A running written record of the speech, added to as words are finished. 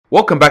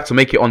Welcome back to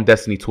Make Your Own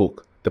Destiny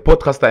Talk, the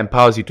podcast that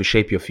empowers you to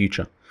shape your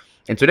future.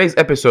 In today's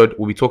episode,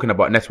 we'll be talking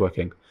about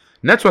networking.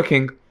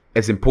 Networking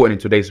is important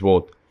in today's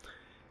world.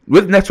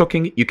 With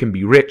networking, you can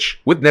be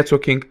rich. With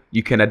networking,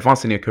 you can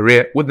advance in your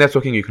career. With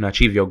networking, you can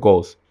achieve your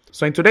goals.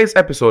 So in today's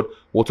episode,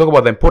 we'll talk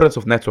about the importance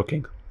of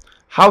networking,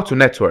 how to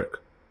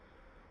network,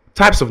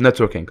 types of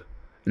networking,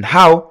 and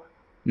how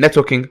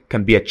networking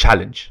can be a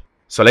challenge.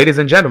 So ladies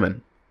and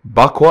gentlemen,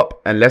 buckle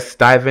up and let's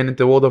dive into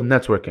the world of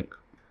networking.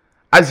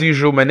 As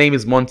usual, my name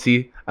is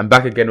Monty. I'm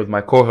back again with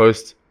my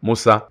co-host,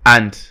 Musa,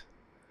 and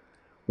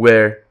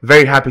we're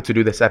very happy to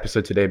do this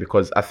episode today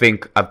because I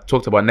think I've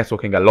talked about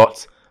networking a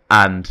lot,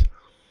 and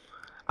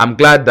I'm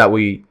glad that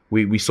we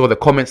saw the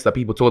comments that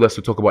people told us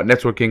to talk about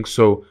networking,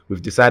 so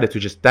we've decided to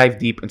just dive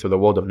deep into the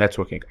world of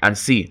networking and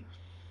see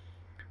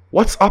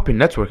what's up in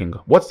networking.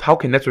 How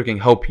can networking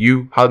help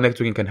you? How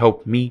networking can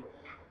help me?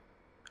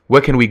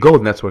 Where can we go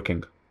with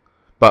networking?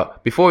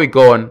 But before we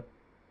go on,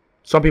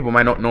 some people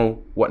might not know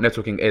what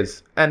networking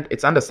is, and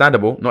it's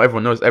understandable. Not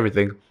everyone knows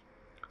everything.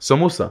 So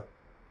Musa,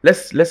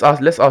 let's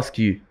ask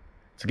you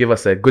to give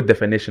us a good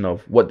definition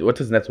of what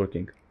is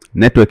networking.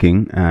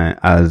 Networking,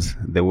 as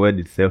the word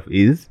itself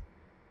is,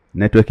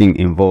 networking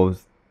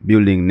involves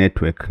building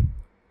network.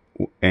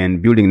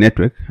 And building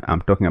network,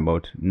 I'm talking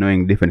about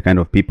knowing different kind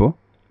of people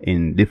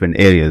in different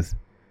areas.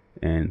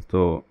 And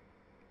so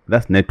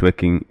that's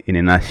networking in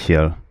a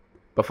nutshell.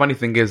 But funny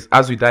thing is,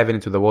 as we dive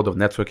into the world of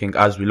networking,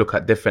 as we look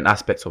at different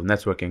aspects of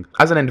networking,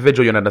 as an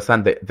individual, you'll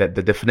understand the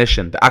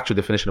definition, the actual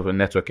definition of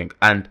networking.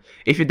 And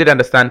if you did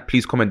understand,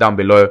 please comment down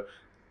below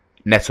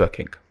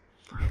networking.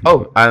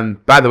 Oh,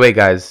 and by the way,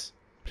 guys,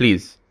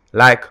 please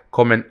like,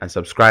 comment, and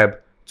subscribe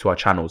to our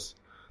channels.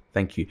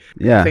 Thank you.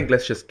 Yeah. I think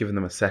let's just give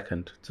them a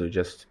second to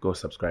just go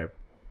subscribe.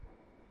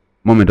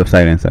 Moment of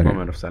silence. Okay.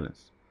 Moment of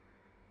silence.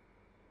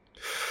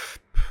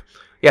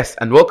 Yes,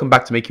 and welcome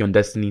back to Make Your Own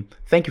Destiny.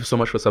 Thank you so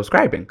much for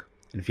subscribing.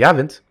 And if you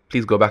haven't,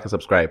 please go back and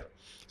subscribe.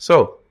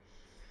 So,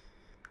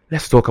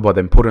 let's talk about the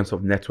importance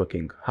of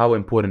networking. How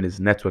important is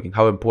networking?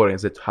 How important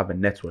is it to have a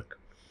network?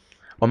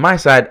 On my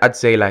side, I'd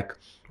say like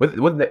with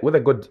a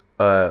good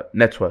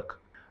network,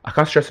 I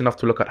can't stress enough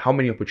to look at how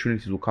many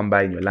opportunities will come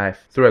by in your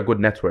life through a good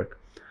network.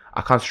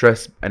 I can't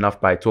stress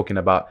enough by talking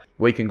about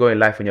where you can go in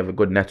life when you have a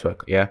good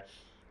network. Yeah.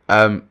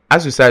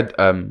 As you said,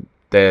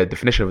 the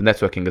definition of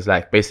networking is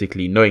like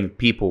basically knowing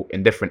people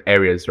in different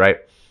areas, right?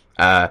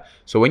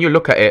 So when you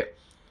look at it,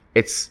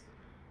 it's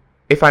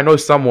if I'm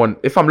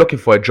looking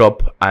for a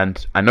job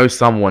and I know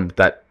someone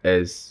that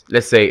is,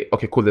 let's say,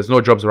 okay, cool, there's no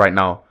jobs right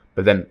now,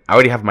 but then I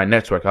already have my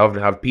network. I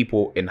already have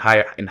people in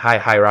high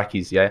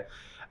hierarchies, yeah.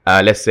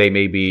 Let's say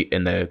maybe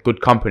in a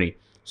good company.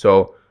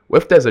 So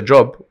if there's a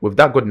job with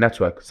that good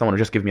network, someone will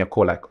just give me a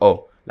call like,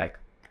 oh, like,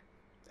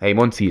 hey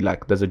Monty,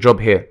 like there's a job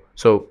here.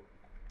 So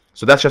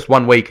that's just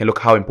one way you can look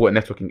how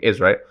important networking is,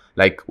 right?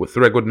 Like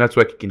through a good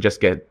network, you can just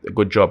get a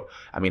good job.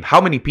 I mean,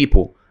 how many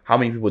people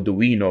do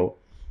we know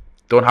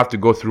don't have to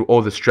go through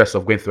all the stress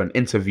of going through an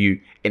interview?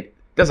 It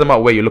doesn't matter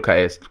where you look at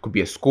it. It could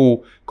be a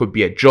school, could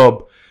be a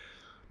job.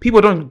 People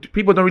don't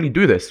really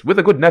do this. With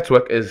a good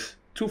network is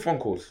 2 phone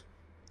calls.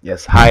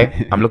 Yes,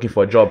 hi, I'm looking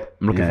for a job.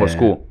 I'm looking for a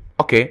school.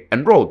 Okay,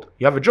 enrolled.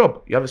 You have a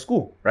job. You have a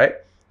school, right?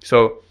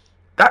 So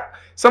that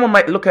someone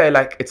might look at it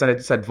like it's a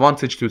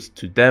disadvantage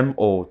to them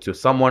or to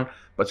someone.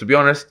 But to be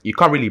honest, you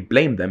can't really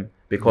blame them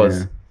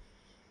because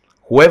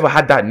whoever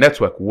had that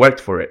network worked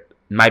for it.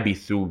 Might be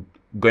through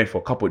going for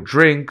a couple of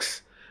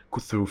drinks,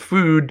 through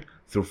food,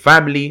 through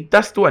family.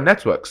 That's still a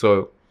network.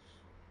 So,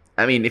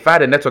 I mean, if I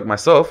had a network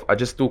myself, I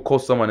just still call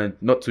someone and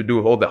not to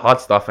do all the hard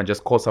stuff and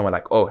just call someone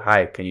like, oh,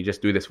 hi, can you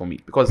just do this for me?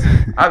 Because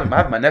I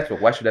have my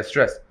network. Why should I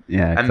stress?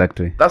 Yeah,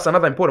 exactly. And that's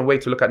another important way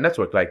to look at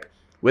network. Like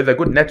with a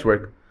good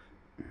network,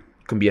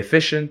 you can be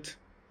efficient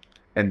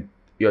and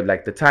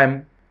like the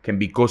time can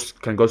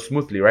go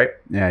smoothly, right?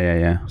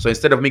 Yeah. So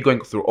instead of me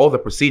going through all the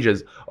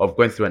procedures of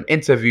going through an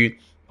interview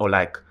or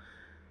like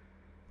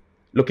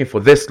looking for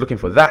this, looking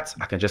for that,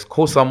 I can just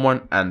call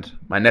someone and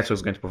my network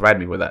is going to provide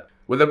me with that.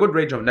 With a good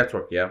range of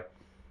network,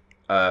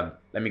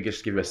 let me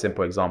just give you a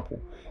simple example.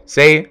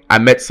 Say I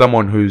met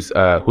someone who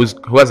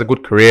has a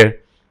good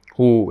career,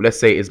 who let's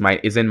say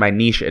is in my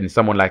niche and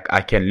someone like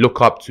I can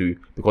look up to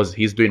because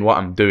he's doing what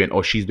I'm doing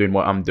or she's doing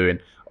what I'm doing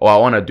or I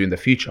want to do in the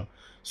future.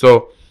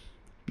 So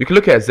you can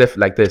look at it as if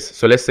like this.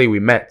 So let's say we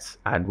met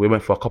and we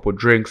went for a couple of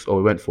drinks or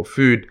we went for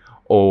food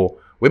or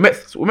we met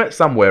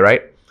somewhere,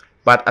 right?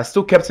 But I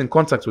still kept in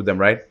contact with them,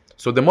 right?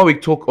 So the more we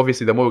talk,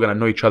 obviously, the more we're going to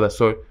know each other.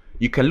 So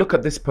you can look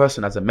at this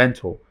person as a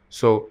mentor.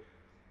 So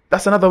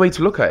that's another way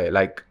to look at it.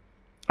 Like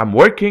I'm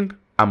working,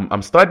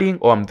 I'm studying,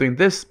 or I'm doing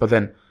this, but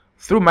then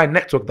through my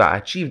network that I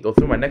achieved or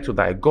through my network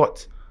that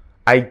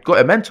I got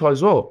a mentor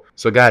as well.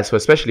 So guys,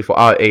 especially for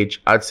our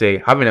age, I'd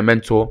say having a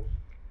mentor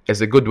is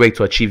a good way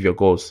to achieve your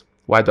goals.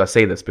 Why do I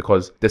say this?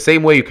 Because the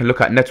same way you can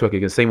look at networking,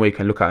 the same way you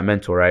can look at a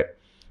mentor, right?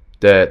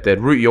 The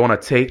route you want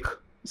to take,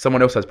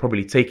 someone else has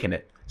probably taken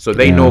it. So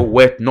they know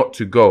where not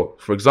to go.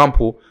 For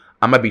example,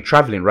 I might be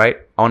traveling, right?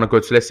 I want to go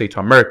to, let's say, to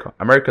America.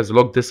 America is a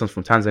long distance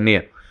from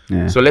Tanzania.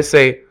 Yeah. So let's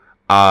say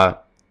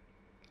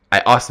I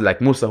ask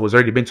like Musa, who's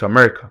already been to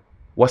America,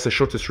 what's the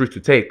shortest route to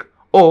take?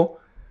 Or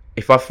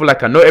if I feel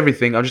like I know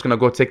everything, I'm just gonna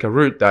go take a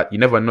route that you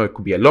never know. It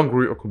could be a long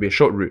route or it could be a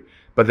short route.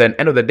 But then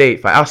end of the day,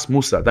 if I ask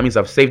Musa, that means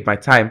I've saved my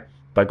time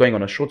by going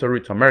on a shorter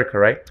route to America,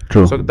 right?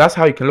 True. So that's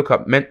how you can look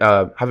at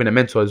having a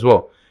mentor as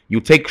well. You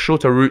take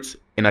shorter routes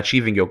in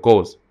achieving your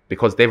goals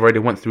because they've already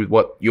went through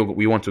what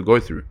we want to go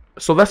through.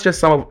 So that's just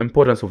some of the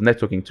importance of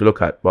networking to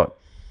look at. But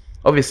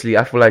obviously,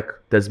 I feel like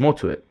there's more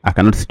to it. I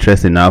cannot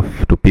stress enough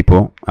to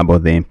people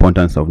about the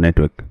importance of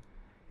network.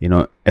 You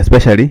know,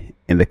 especially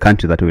in the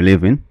country that we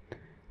live in,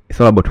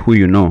 it's all about who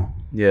you know.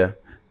 Yeah.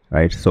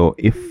 Right. So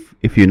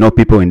if you know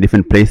people in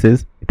different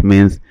places, it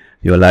means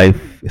your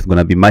life is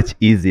gonna be much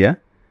easier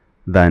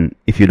than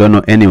if you don't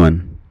know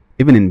anyone.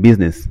 Even in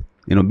business,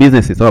 you know,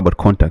 business is all about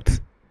contacts.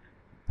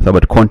 It's all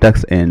about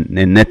contacts and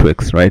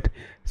networks, right?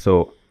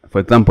 So, for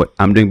example,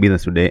 I'm doing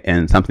business today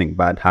and something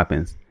bad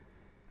happens,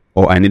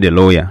 or I need a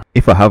lawyer.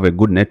 If I have a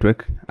good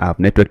network, I've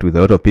networked with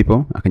a lot of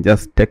people, I can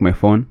just take my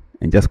phone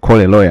and just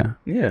call a lawyer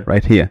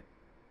right here.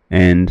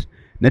 And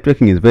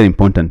networking is very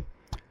important.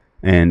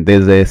 And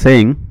there's a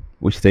saying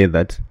which says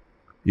that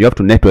you have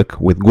to network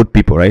with good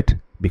people, right?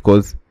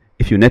 Because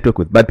if you network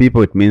with bad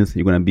people, it means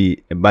you're going to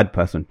be a bad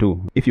person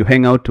too. If you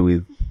hang out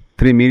with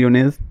 3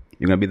 millionaires,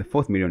 you're going to be the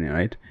 4th millionaire,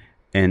 right?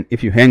 And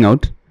if you hang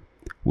out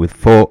with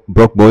 4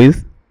 broke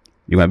boys,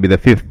 you're going to be the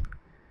 5th.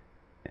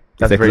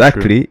 That's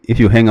exactly true. If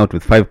you hang out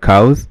with 5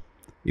 cows,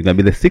 you're going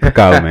to be the 6th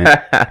cow,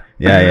 man.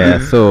 Yeah.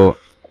 So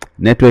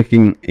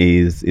networking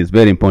is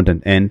very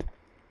important. And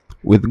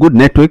with good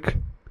network,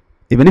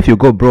 even if you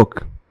go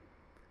broke,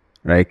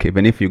 right?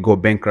 Even if you go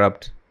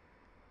bankrupt,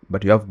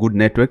 but you have good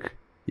network,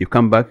 you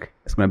come back,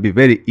 it's going to be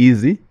very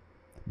easy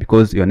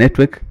because your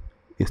network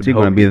is still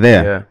going to be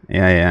there.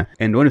 Yeah.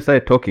 And when you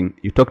started talking,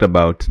 you talked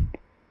about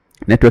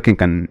networking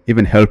can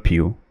even help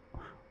you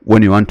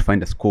when you want to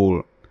find a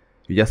school.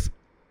 You just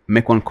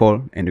make one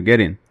call and you get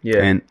in.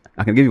 Yeah. And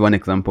I can give you one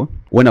example.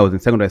 When I was in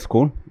secondary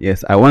school,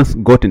 yes, I once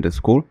got into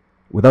school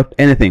without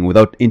anything,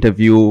 without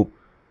interview.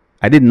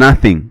 I did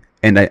nothing,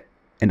 and I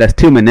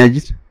still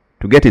managed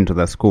to get into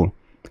that school.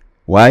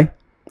 Why?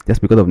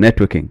 Just because of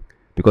networking.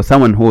 Because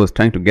someone who was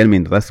trying to get me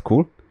into that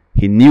school,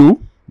 he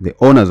knew the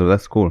owners of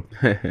that school.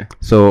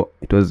 So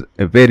it was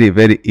a very,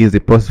 very easy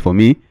process for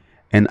me.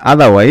 And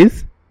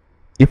otherwise,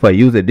 if I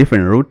use a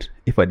different route,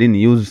 if I didn't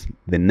use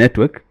the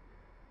network,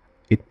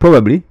 it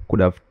probably could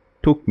have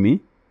took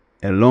me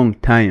a long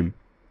time.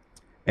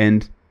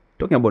 And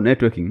talking about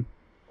networking,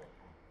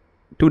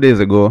 2 days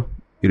ago,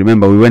 you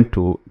remember we went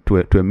to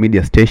a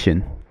media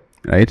station,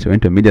 right? We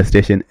went to a media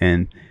station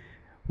and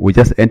we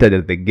just entered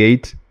at the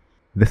gate.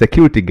 The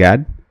security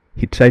guard,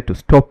 he tried to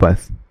stop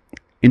us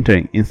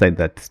entering inside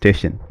that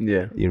station.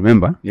 Yeah. You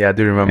remember? Yeah, I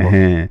do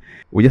remember.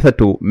 We just had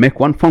to make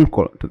one phone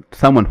call to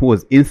someone who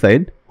was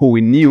inside, who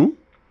we knew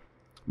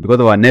because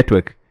of our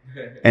network.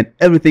 And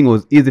everything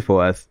was easy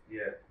for us. Yeah.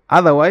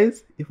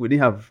 Otherwise, if we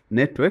didn't have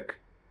network,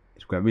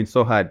 it could have been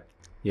so hard.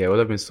 Yeah, it would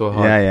have been so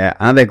hard. Yeah.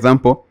 Another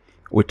example,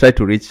 we tried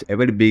to reach a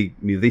very big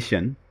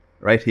musician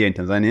right here in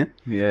Tanzania.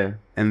 Yeah.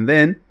 And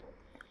then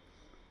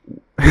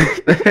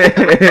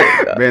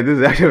man, this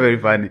is actually very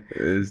funny.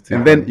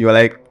 And then you're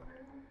like,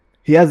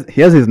 he has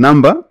his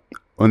number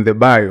on the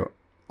bio.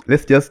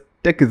 Let's just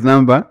take his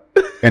number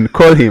and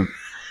call him.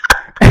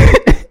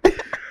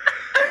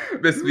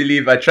 Best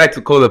believe I tried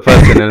to call the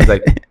person and it's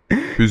like,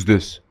 who's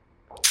this?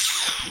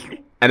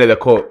 And then the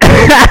call.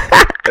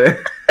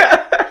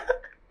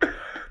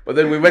 But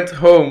then we went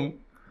home.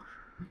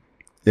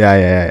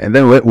 Yeah. And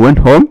then we went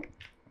home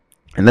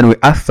and then we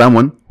asked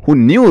someone who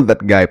knew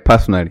that guy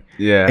personally.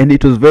 Yeah. And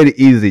it was very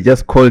easy.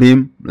 Just called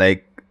him.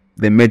 Like,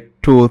 they made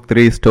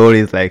 2-3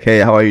 stories like, hey,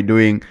 how are you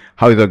doing?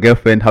 How is your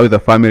girlfriend? How is the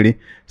family?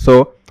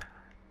 So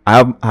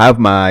I have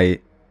my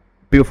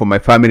people from my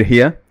family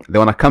here. They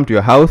want to come to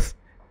your house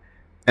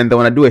and they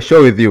want to do a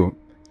show with you.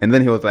 And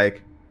then he was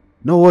like,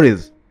 no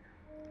worries.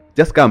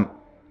 Just come.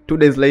 2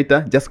 days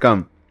later, just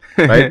come.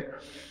 Right?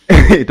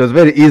 It was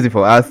very easy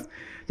for us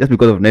just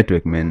because of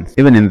network, man.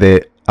 Even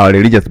in our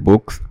religious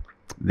books,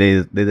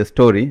 there's a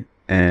story.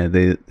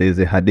 There's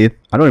a hadith.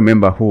 I don't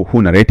remember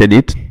who narrated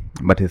it,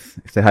 but it's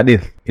a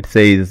hadith. It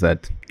says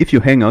that if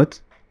you hang out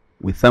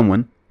with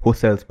someone who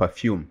sells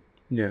perfume,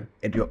 and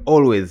you're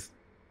always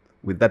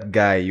with that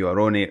guy, you are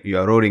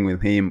rolling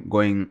with him,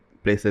 going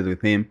places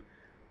with him,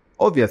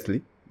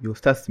 obviously you'll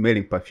start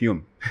smelling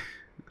perfume.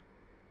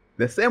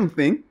 The same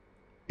thing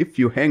if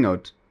you hang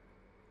out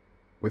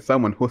with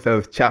someone who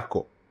sells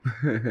charcoal,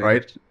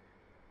 right?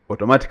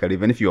 Automatically,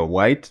 even if you're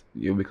white,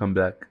 you'll become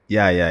black.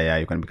 Yeah.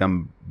 You can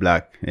become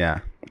black.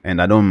 Yeah.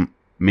 And I don't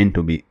mean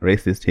to be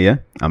racist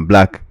here. I'm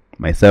black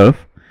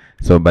myself.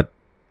 So, but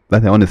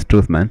that's the honest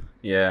truth, man.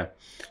 Yeah.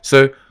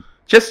 So,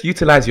 just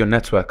utilize your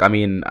network. I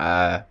mean,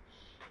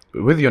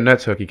 with your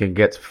network, you can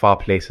get far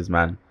places,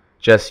 man.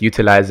 Just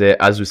utilize it.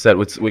 As we said,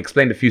 we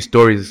explained a few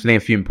stories,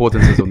 explained a few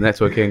importances of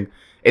networking.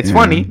 It's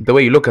funny the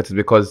way you look at it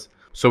because,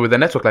 so with a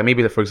network, like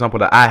maybe, for example,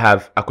 that I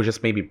have, I could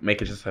just maybe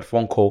make it just a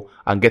phone call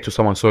and get to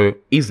someone so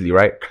easily,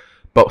 right?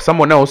 But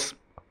someone else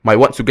might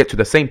want to get to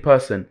the same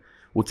person,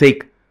 will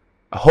take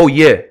a whole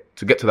year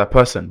to get to that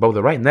person. But with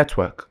the right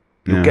network,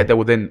 you'll Yeah. get there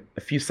within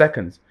a few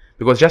seconds.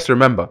 Because just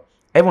remember,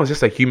 everyone's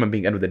just a human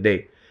being at the end of the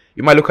day.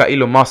 You might look at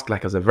Elon Musk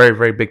like as a very,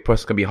 very big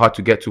person, can be hard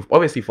to get to.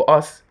 Obviously, for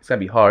us, it's going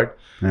to be hard.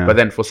 Yeah. But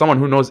then for someone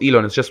who knows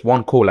Elon, it's just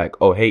one call like,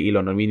 oh, hey,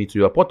 Elon, we need to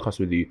do a podcast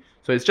with you.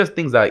 So it's just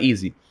things that are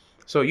easy.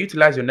 So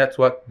utilize your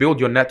network, build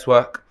your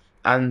network,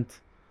 and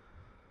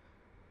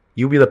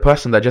you'll be the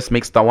person that just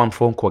makes that one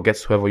phone call,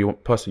 gets whoever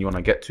person you want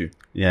to get to.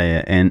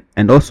 Yeah.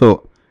 And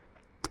also,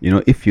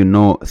 if you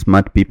know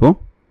smart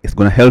people, it's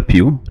going to help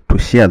you to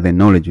share the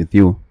knowledge with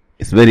you.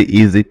 It's very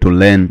easy to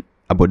learn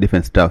about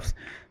different stuffs.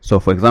 So,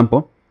 for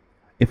example,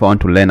 if I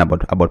want to learn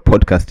about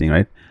podcasting,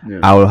 right,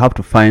 I will have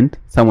to find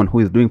someone who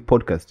is doing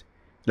podcast.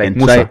 Like and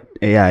Musa.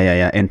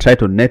 And try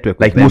to network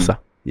Like with them. Musa.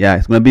 Yeah,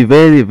 it's going to be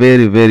very,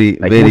 very, very,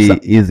 Like very Musa.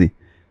 easy.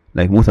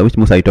 Like Musa. Which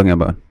Musa are you talking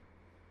about?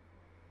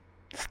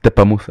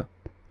 Stepa Musa.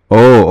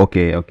 Oh,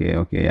 okay.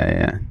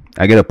 Yeah.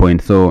 I get a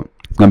point. So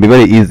it's going to be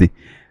very easy.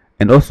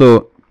 And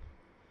also,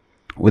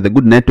 with a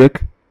good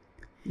network,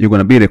 you're going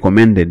to be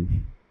recommended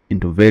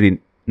into very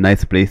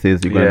nice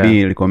places. You're going to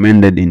be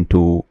recommended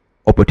into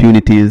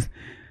opportunities.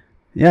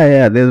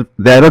 Yeah. There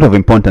are a lot of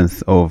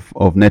importance of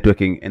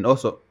networking. And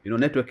also,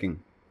 networking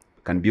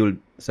can build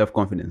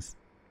self-confidence.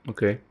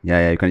 Okay.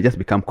 Yeah. You can just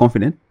become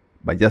confident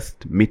by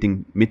just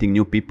meeting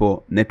new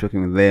people,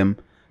 networking with them,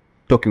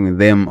 talking with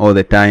them all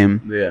the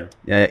time. Yeah.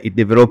 Yeah. It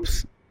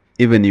develops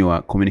even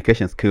your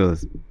communication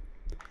skills.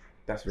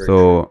 That's very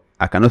So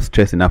I cannot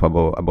stress enough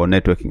about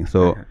networking.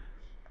 So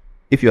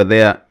if you're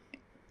there,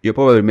 you're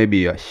probably maybe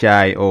you're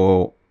shy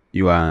or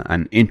you are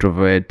an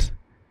introvert.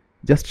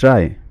 Just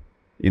try.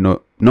 No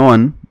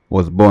one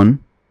was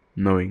born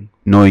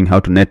knowing how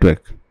to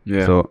network.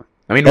 Yeah. So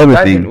I mean,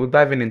 everything. we're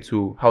diving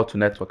into how to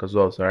network as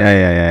well, so right?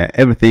 Yeah.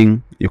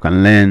 Everything you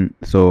can learn.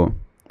 So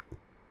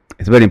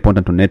it's very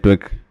important to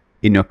network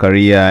in your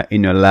career,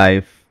 in your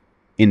life,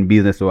 in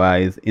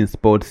business-wise, in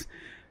sports.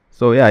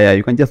 So yeah,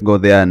 you can just go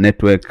there,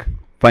 network,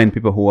 find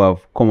people who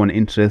have common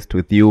interest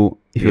with you.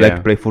 If you like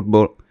to play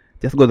football,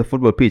 just go to the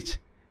football pitch.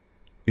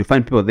 You'll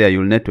find people there,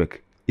 you'll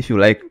network. If you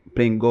like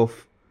playing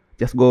golf,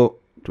 just go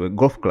to a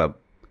golf club.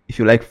 If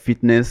you like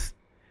fitness,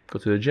 Go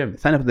to the gym.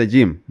 sign up to the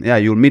gym. Yeah,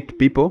 you'll meet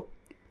people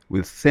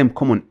with same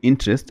common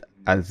interest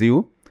as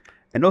you.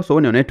 And also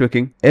when you're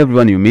networking,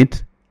 everyone you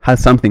meet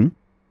has something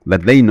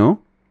that they know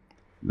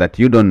that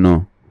you don't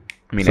know.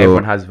 I mean, So-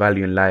 everyone has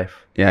value in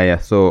life. Yeah.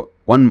 So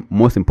one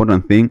most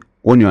important thing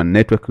when you are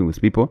networking with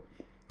people,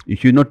 you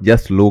should not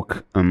just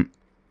look on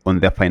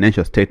their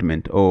financial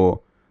statement or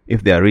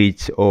if they are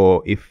rich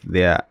or if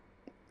they are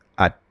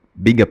at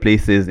bigger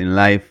places in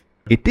life.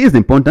 It is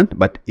important,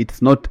 but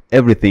it's not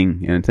everything.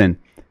 You understand?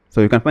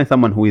 So you can find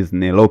someone who is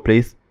in a low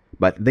place,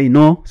 but they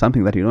know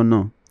something that you don't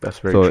know. That's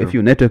very So true. if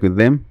you network with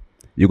them,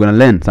 you're gonna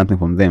learn something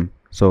from them.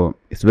 So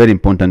it's very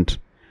important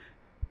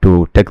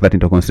to take that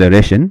into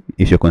consideration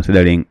if you're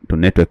considering to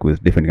network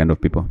with different kind of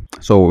people.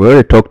 So we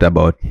already talked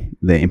about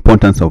the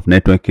importance of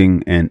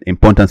networking and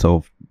importance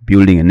of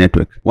building a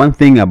network. One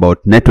thing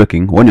about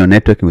networking, when you're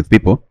networking with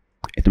people,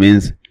 it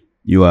means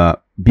you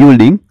are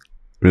building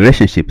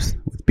relationships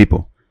with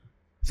people.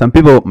 Some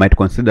people might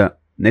consider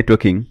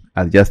networking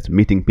as just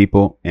meeting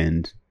people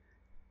and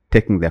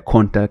taking their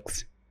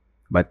contacts,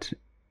 but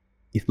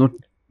it's not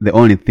the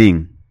only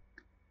thing.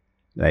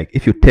 Like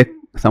if you take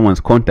someone's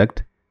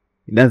contact,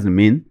 it doesn't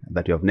mean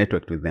that you have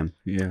networked with them.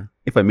 Yeah.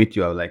 If I meet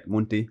you, I'm like,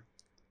 Munti,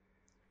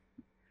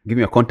 give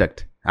me your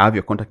contact. I have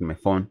your contact in my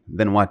phone.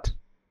 Then what?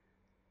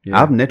 Yeah. I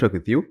have networked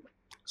with you.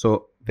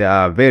 So there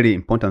are very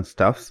important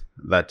stuffs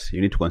that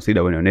you need to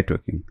consider when you're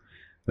networking.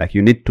 Like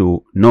you need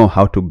to know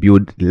how to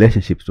build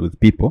relationships with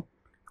people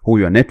who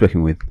you are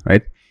networking with,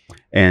 right?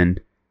 And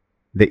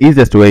the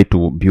easiest way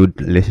to build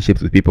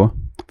relationships with people,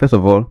 first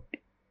of all,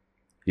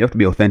 you have to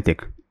be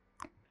authentic.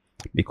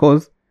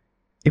 Because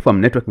if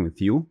I'm networking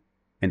with you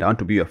and I want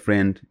to be your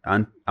friend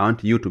and I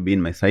want you to be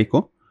in my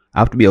cycle, I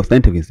have to be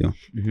authentic with you.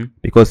 Mm-hmm.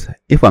 Because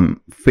if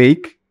I'm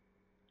fake,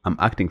 I'm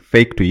acting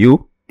fake to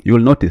you, you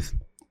will notice.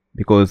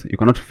 Because you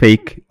cannot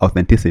fake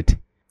authenticity.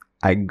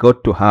 I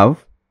got to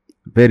have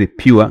very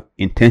pure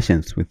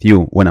intentions with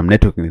you when I'm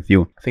networking with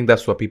you. I think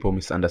that's what people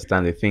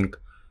misunderstand. They think,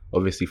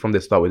 obviously, from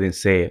the start we didn't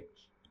say it.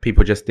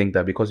 People just think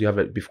that because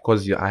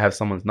I have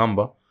someone's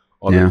number,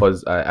 or Yeah.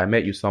 because I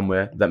met you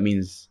somewhere, that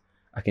means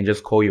I can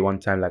just call you one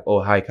time, like,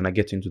 oh hi, can I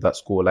get into that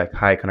school? Like,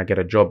 hi, can I get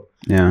a job?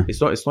 Yeah.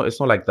 It's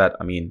not like that.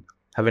 I mean,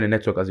 having a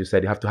network, as you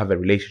said, you have to have a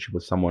relationship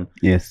with someone.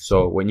 Yes.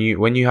 So when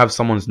you have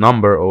someone's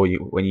number, or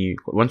when you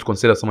want to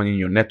consider someone in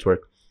your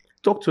network,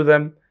 talk to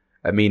them.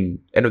 I mean,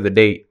 end of the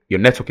day,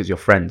 your network is your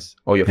friends,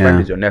 or your friend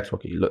Yeah. is your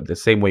network. You look the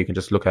same way. You can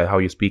just look at how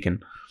you're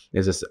speaking.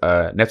 There's this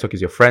network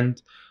is your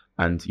friend,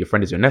 and your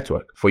friend is your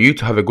network. For you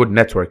to have a good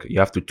network, you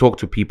have to talk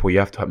to people. You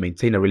have to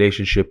maintain a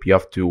relationship. You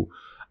have to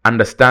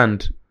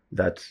understand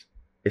that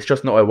it's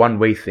just not a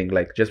one-way thing.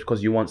 Like, just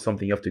because you want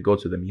something, you have to go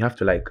to them. You have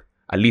to, like,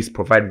 at least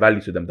provide value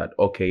to them, that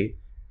okay,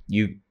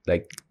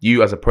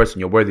 you as a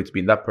person, you're worthy to be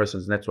in that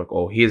person's network,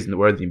 or he is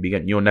worthy to be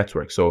in your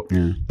network. So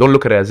Yeah. don't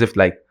look at it as if,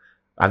 like,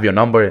 I have your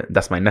number,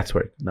 that's my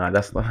network. No,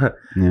 that's not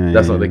Yeah,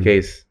 that's yeah, not the yeah.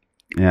 case.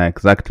 Yeah,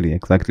 exactly.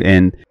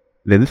 And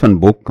there's this one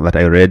book that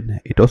I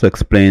read. It also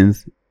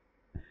explains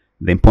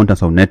the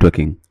importance of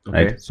networking,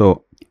 Okay. right?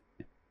 So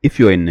if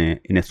you're in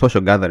a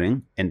social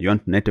gathering and you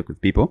want to network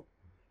with people,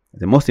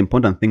 the most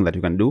important thing that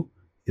you can do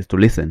is to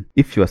listen.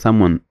 If you are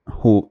someone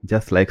who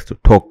just likes to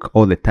talk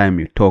all the time,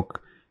 you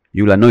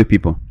will annoy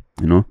people.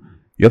 You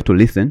have to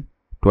listen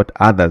to what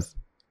others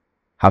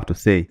have to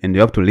say, and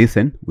you have to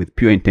listen with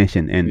pure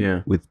intention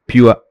and with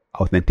pure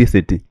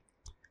authenticity.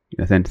 You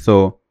understand?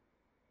 So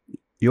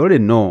you already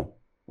know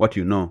what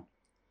you know.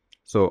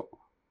 So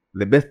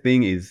the best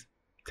thing is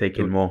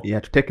taking more.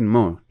 Yeah, to take in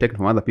more, take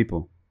from other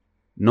people.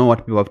 Know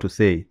what people have to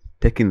say,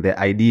 taking their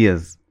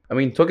ideas. I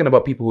mean, talking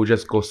about people who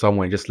just go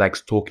somewhere and just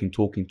likes talking.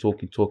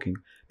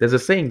 There's a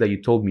saying that you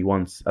told me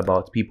once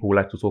about people who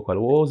like to talk. What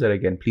was that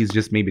again? Please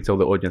just maybe tell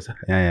the audience.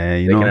 Yeah.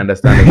 They can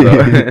understand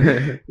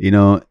as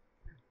well.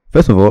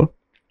 First of all,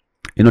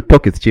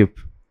 talk is cheap.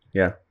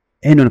 Yeah.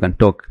 Anyone can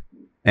talk,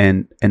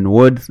 and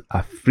words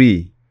are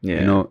free.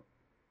 Yeah.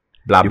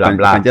 Blah, blah,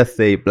 blah. You can just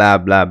say blah,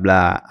 blah,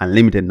 blah,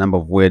 unlimited number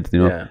of words,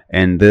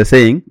 And there's a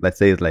saying that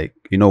says, like,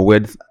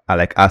 words are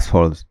like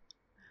assholes,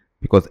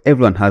 because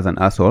everyone has an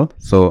asshole.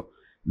 So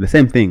the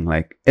same thing,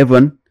 like,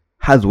 everyone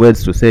has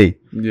words to say.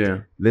 Yeah.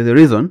 There's a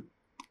reason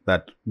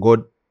that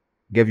God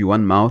gave you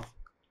one mouth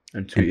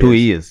and two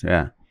ears.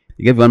 Yeah.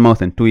 He gave you one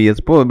mouth and 2 ears,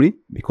 probably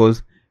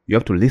because you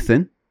have to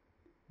listen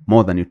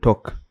more than you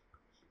talk.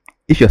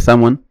 If you're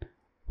someone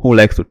who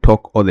likes to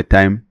talk all the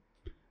time,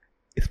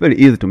 it's very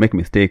easy to make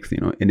mistakes,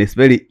 and it's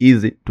very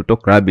easy to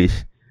talk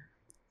rubbish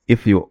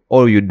if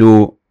all you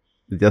do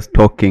is just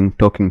talking.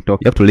 You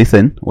have to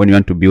listen when you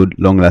want to build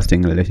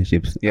long-lasting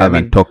relationships,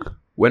 than talk.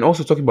 When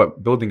also talking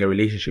about building a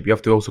relationship, you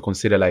have to also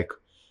consider like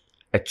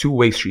a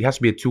two-way street. It has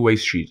to be a two-way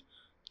street.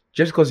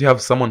 Just because you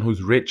have someone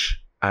who's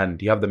rich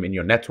and you have them in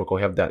your network or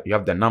you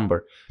have their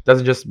number,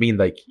 doesn't just mean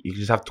like you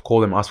just have to call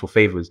them, ask for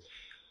favors.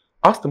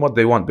 Ask them what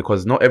they want,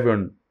 because not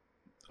everyone.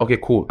 Okay,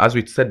 cool. As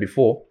we said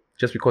before,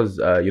 just because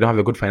you don't have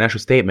a good financial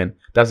statement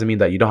doesn't mean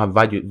that you don't have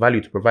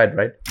value to provide,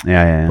 right?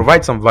 Yeah.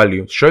 Provide some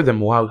value. Show them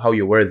how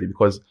you're worthy,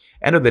 because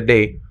end of the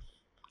day,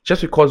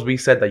 just because we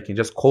said that you can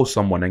just call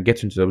someone and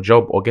get into a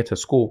job or get to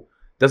school,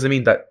 doesn't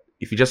mean that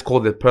if you just call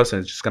the person,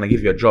 it's just going to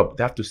give you a job.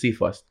 They have to see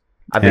first,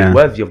 are they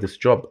worthy of this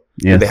job?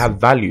 Yes. Do they have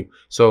value?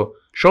 So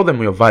show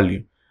them your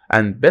value.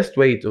 And best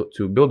way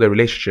to build a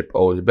relationship,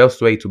 or the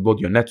best way to build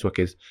your network,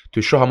 is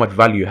to show how much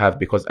value you have,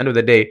 because end of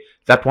the day,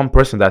 that one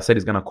person that said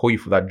is going to call you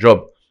for that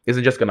job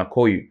isn't just going to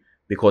call you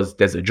because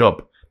there's a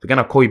job. They're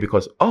going to call you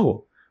because,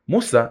 oh,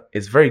 Musa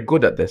is very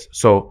good at this.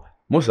 So,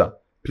 Musa,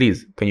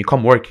 please, can you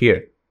come work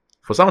here?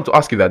 For someone to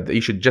ask you that, you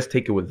should just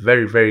take it with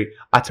very, very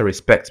utter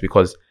respect,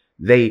 because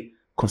they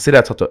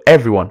consider to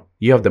everyone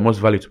you have the most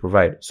value to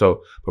provide.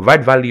 So,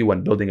 provide value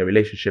when building a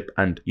relationship,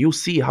 and you'll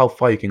see how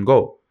far you can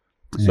go.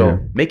 So,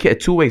 make it a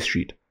two-way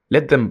street.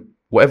 Let them,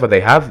 whatever they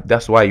have,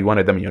 that's why you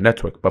wanted them in your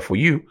network. But for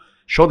you,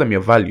 show them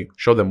your value.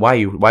 Show them why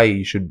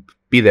you should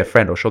be their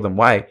friend, or show them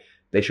why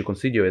they should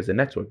consider you as a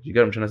network. You get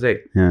what I'm trying to say?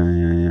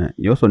 Yeah.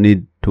 You also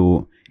need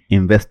to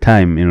invest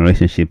time in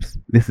relationships.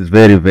 This is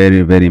very,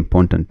 very, very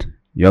important.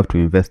 You have to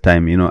invest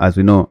time. As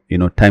we know,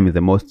 time is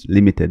the most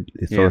limited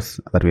resource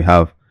that we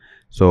have.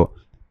 So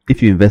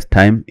if you invest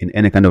time in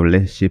any kind of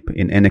relationship,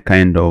 in any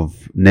kind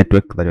of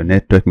network that you're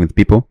networking with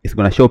people, it's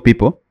going to show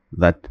people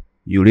that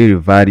you really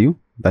value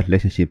that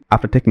relationship.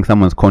 After taking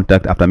someone's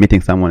contact, after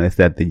meeting someone, let's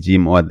say at the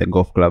gym or at the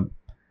golf club,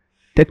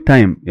 take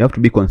time. You have to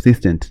be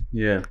consistent.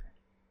 Yeah.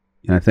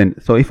 You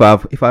understand? So if I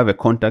have a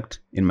contact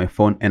in my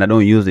phone and I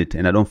don't use it,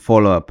 and I don't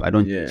follow up, I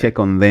don't check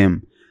on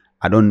them,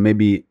 I don't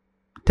maybe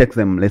text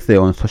them, let's say,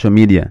 on social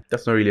media,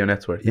 that's not really a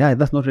network. Yeah,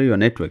 that's not really a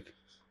network.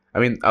 I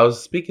mean, I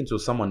was speaking to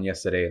someone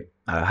yesterday.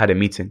 I had a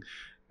meeting.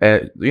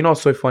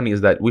 What's so funny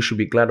is that we should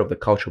be glad of the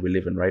culture we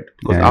live in, right?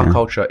 Because our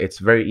culture, it's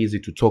very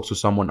easy to talk to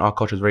someone. Our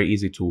culture is very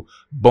easy to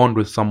bond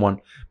with someone.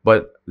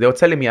 But they were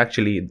telling me,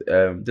 actually,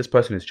 this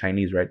person is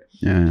Chinese, right?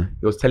 Yeah.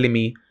 He was telling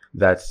me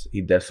that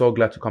they're so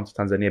glad to come to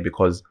Tanzania,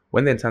 because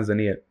when they're in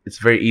Tanzania, it's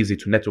very easy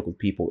to network with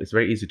people. It's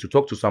very easy to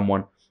talk to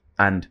someone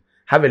and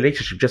have a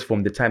relationship just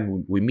from the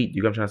time we meet.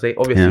 You know what I'm trying to say?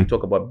 Obviously, you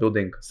talk about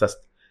building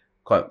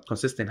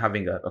consistent,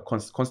 having a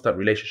constant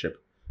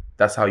relationship.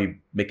 That's how you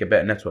make a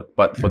better network.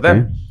 But for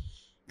them,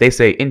 they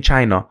say in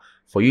China,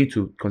 for you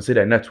to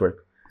consider a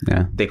network,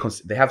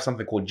 they have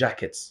something called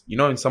jackets.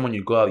 In someone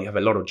you go out, you have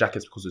a lot of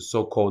jackets because it's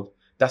so cold.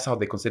 That's how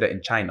they consider it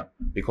in China,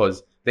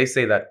 because they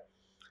say that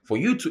for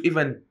you to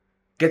even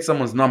get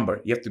someone's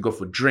number, you have to go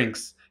for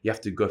drinks, you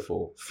have to go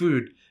for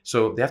food.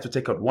 So they have to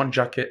take out one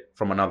jacket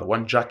from another,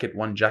 one jacket,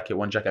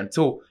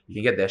 until you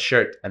can get their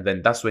shirt, and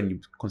then that's when you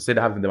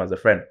consider having them as a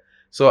friend.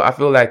 So I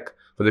feel like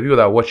for the people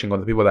that are watching or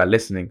the people that are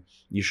listening,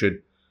 you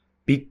should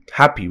be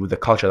happy with the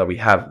culture that we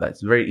have. That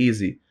it's very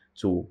easy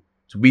to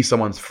be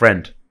someone's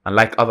friend,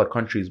 unlike other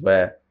countries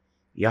where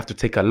you have to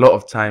take a lot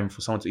of time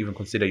for someone to even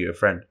consider you a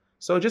friend.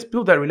 So just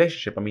build that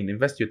relationship. I mean,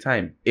 invest your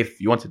time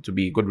if you want it to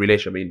be a good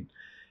relationship. I mean,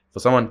 for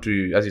someone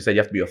to, as you said,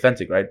 you have to be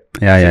authentic, right?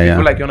 Yeah. If you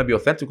feel like you want to be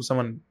authentic with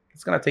someone,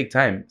 it's going to take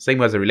time.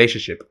 Same as a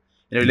relationship.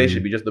 In a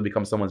relationship, you just don't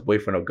become someone's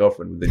boyfriend or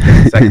girlfriend within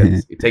 10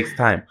 seconds. It takes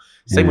time.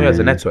 Same way as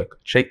a network.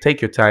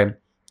 Take your time,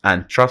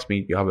 and trust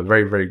me, you have a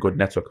very, very good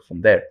network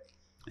from there.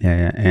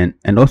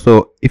 And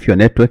also, if you're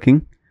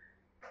networking,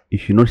 you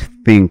should not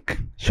think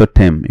short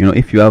term.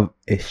 If you have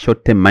a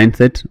short term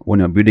mindset when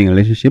you're building a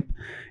relationship,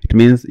 it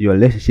means your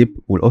relationship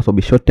will also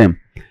be short term.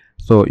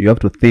 So you have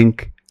to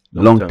think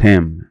long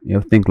term. You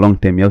have to think long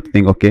term. You have to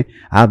think, okay,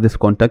 I have this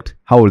contact.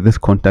 How will this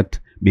contact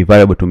be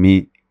valuable to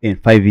me in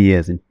 5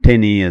 years, in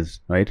 10 years,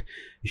 right?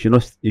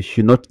 You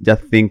should not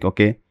just think,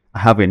 okay, I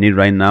have a need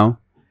right now,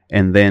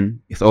 and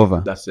then it's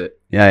over. That's it.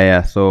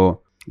 Yeah.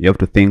 So you have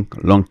to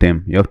think long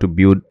term. You have to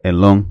build a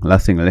long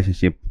lasting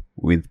relationship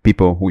with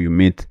people who you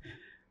meet.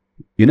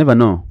 You never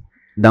know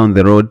down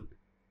the road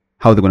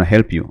how they're going to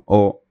help you,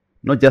 or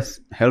not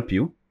just help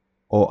you,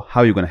 or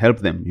how you're going to help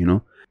them.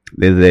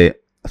 There's a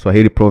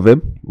Swahili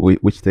proverb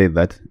which says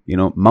that,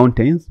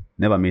 mountains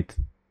never meet,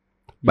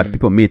 but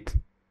people meet.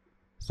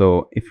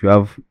 So if you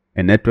have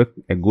a network,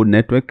 a good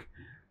network,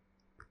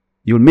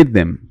 you'll meet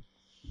them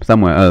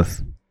somewhere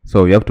else.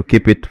 So you have to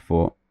keep it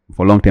for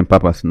long-term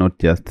purpose, not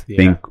just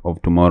think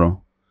of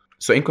tomorrow.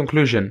 So in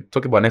conclusion,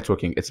 talking about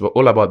networking, it's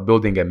all about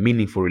building a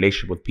meaningful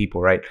relationship with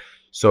people, right?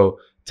 So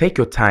take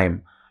your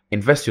time,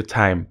 invest your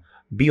time,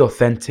 be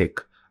authentic,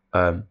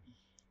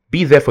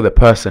 be there for the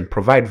person,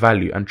 provide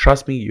value, and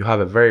trust me, you have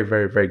a very,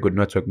 very, very good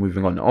network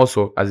moving on.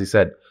 Also, as he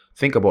said,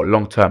 think about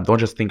long term. Don't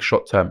just think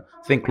short term.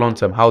 Think long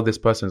term. How this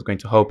person is going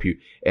to help you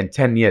in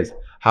 10 years.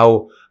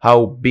 How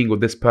being with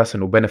this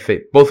person will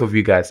benefit both of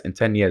you guys in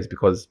 10 years.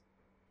 Because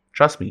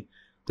trust me,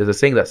 there's a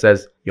saying that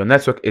says your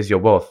network is your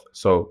wealth.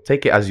 So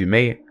take it as you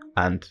may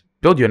and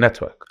build your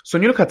network. So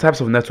when you look at types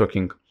of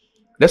networking,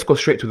 let's go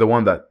straight to the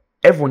one that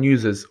everyone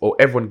uses or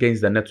everyone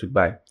gains their network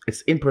by.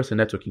 It's in-person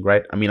networking,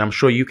 right? I mean, I'm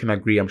sure you can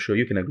agree. I'm sure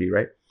you can agree,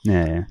 right?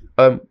 Yeah.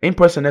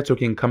 In-person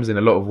networking comes in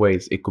a lot of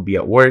ways. It could be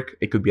at work.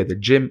 It could be at the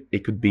gym.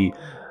 It could be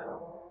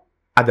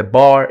at the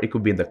bar. It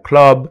could be in the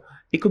club.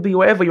 It could be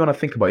wherever you want to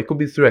think about. It could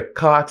be through a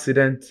car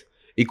accident.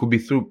 It could be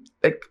through,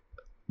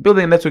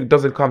 building a network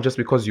doesn't come just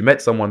because you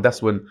met someone.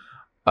 That's when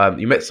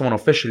you met someone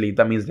officially.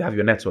 That means they have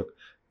your network.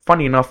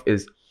 Funny enough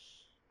is,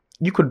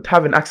 you could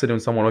have an accident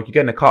with someone, or you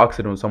get in a car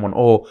accident with someone,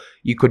 or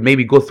you could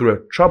maybe go through a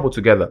trouble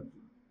together.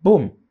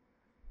 Boom.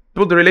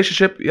 Build the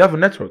relationship, you have a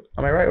network.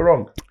 Am I right or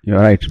wrong? You're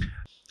right.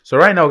 So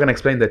right now we're going to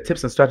explain the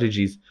tips and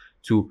strategies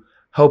to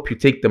help you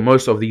take the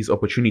most of these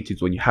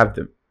opportunities when you have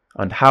them,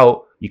 and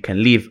how you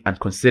can leave and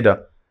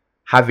consider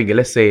having,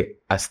 let's say,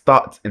 a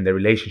start in the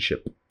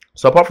relationship.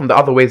 So apart from the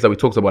other ways that we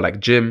talked about, like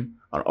gym,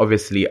 and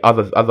obviously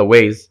other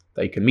ways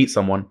that you can meet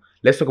someone,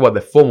 let's talk about the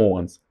formal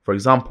ones. For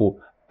example,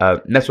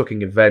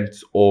 networking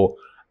events, or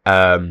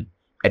a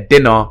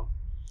dinner,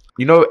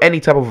 any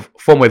type of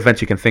formal event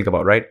you can think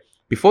about, right?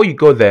 Before you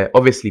go there,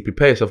 obviously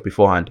prepare yourself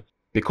beforehand,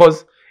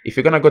 because if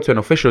you're going to go to an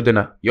official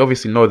dinner, you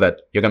obviously know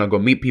that you're going to go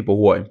meet people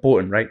who are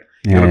important, right?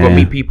 You're going to go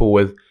meet people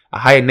with a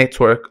higher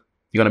network.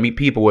 You're going to meet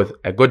people with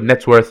a good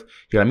net worth.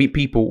 You're going to meet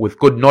people with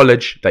good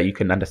knowledge that you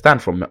can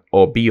understand from,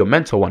 or be your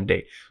mentor one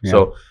day.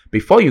 So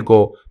before you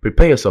go,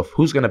 prepare yourself.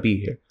 Who's going to be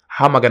here?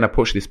 How am I going to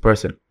approach this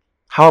person?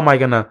 How am I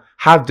going to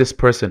have this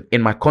person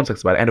in my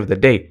contacts by the end of the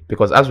day?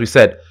 Because as we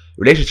said,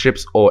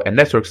 relationships or a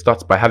network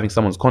starts by having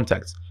someone's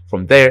contacts.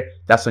 From there,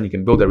 that's when you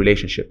can build a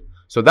relationship.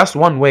 So that's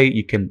one way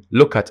you can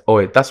look at,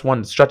 or that's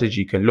one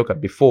strategy you can look at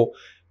before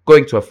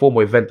going to a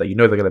formal event that you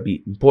know they're going to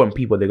be important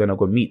people they're going to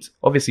go meet.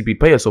 Obviously,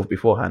 prepare yourself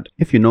beforehand.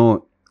 If you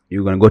know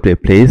you're going to go to a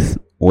place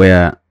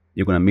where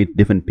you're going to meet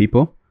different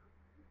people,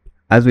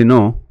 as we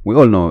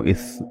all know,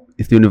 it's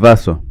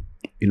universal.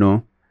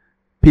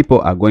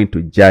 People are going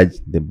to judge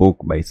the book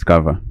by its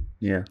cover.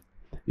 Yeah.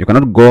 You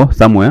cannot go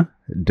somewhere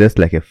dressed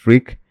like a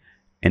freak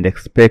and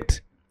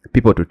expect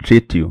people to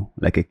treat you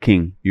like a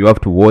king. You have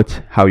to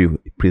watch how you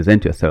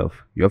present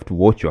yourself. You have to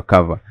watch your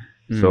cover.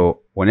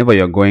 So whenever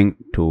you're going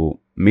to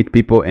meet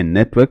people and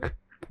network,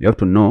 you have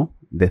to know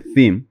the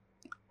theme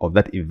of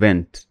that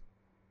event.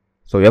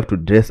 So you have to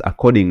dress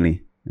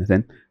accordingly.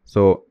 Understand?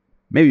 So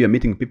maybe you're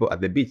meeting people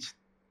at the beach.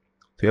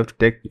 So you have to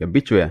take your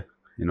beach wear.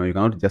 You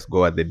cannot just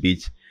go at the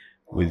beach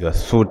with your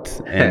suit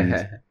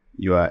and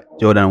your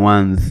Jordan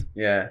 1s.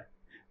 Yeah.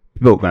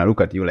 People are going to look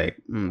at you like,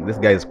 this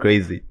guy is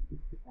crazy.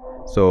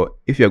 So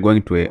if you're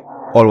going to a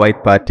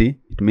all-white party,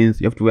 it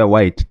means you have to wear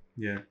white.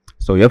 Yeah.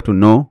 So you have to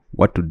know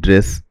what to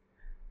dress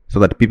so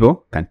that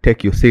people can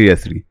take you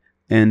seriously.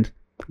 And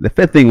the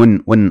first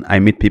thing when I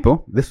meet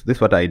people, this is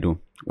what I do.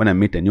 When I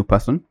meet a new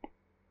person,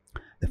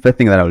 the first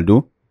thing that I'll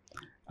do,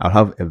 I'll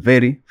have a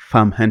very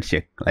firm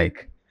handshake.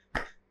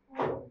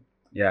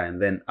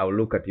 And then I'll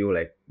look at you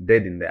like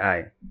dead in the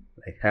eye.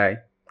 Like, hi,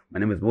 my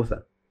name is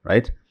Musa,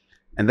 right?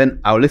 And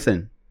then I'll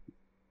listen.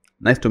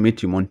 Nice to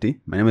meet you, Monty.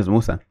 My name is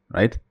Musa,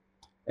 right?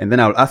 And then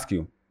I'll ask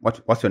you,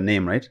 what's your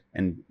name, right?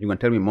 And you're going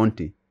to tell me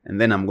Monty. And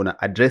then I'm going to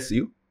address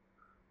you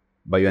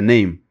by your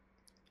name.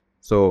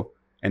 So,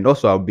 and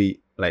also I'll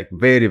be like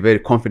very, very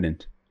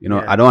confident.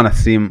 I don't want to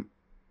seem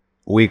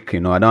weak, I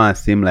don't want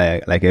to seem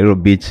like a little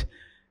bitch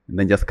and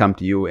then just come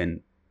to you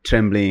and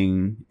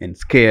trembling and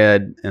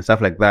scared and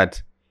stuff like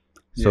that.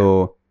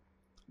 So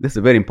this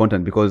is very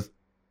important because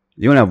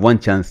you only have one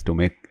chance to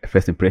make a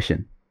first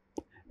impression,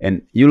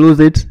 and you lose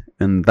it,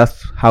 and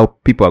that's how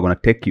people are gonna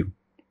take you.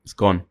 It's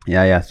gone.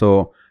 Yeah.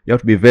 So you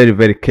have to be very,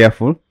 very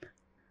careful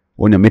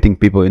when you're meeting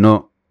people.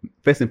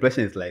 First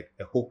impression is like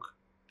a hook.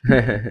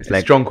 It's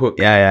like strong hook.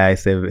 Yeah.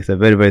 It's a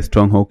very, very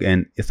strong hook,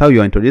 and it's how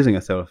you're introducing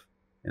yourself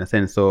in a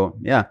sense. So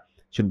yeah,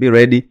 should be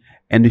ready,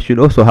 and you should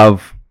also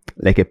have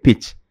like a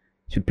pitch.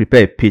 You should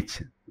prepare a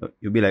pitch.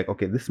 You'll be like,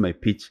 okay, this is my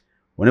pitch.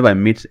 Whenever I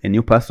meet a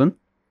new person,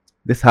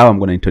 this is how I'm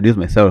going to introduce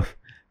myself.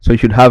 So you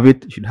should have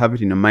it. You should have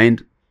it in your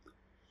mind.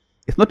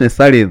 It's not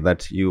necessarily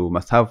that you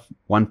must have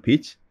one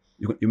pitch.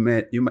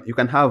 You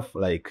can have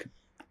like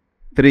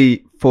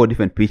 3-4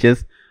 different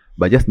pitches,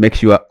 but just make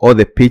sure all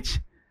the pitch,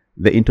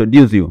 they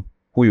introduce you,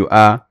 who you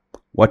are,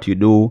 what you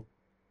do,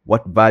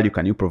 what value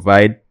can you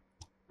provide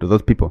to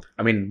those people.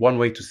 I mean, one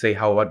way to say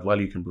what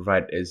value you can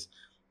provide is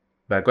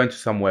by going to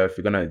somewhere. If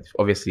you're gonna,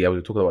 obviously, I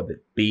was talking about the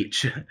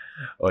beach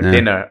or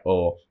dinner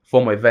or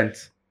formal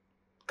event,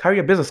 carry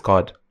a business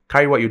card,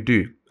 carry what you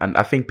do. And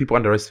I think people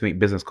underestimate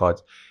business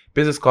cards.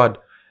 Business card,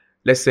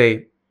 let's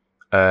say,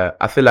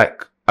 I feel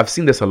like I've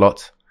seen this a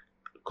lot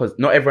because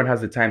not everyone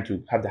has the time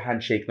to have the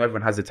handshake. Not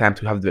everyone has the time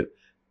to have the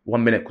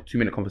 1 minute, 2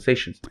 minute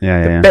conversations.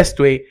 The best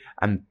way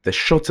and the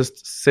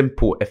shortest,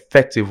 simple,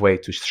 effective way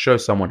to show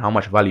someone how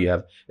much value you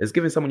have is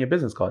giving someone your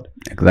business card.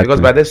 Exactly.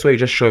 Because by this way, you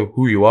just show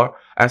who you are,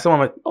 and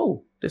someone like,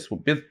 oh, this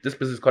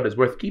business card is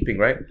worth keeping,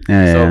 right?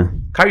 So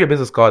carry your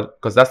business card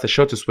because that's the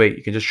shortest way.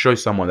 You can just show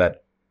someone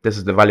that this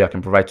is the value I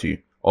can provide to you,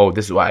 or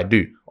this is what I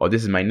do, or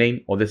this is my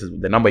name, or this is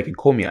the number you can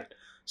call me at.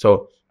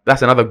 So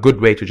that's another good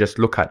way to just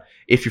look at.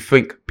 If you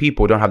think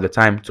people don't have the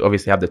time to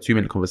obviously have the 2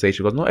 minute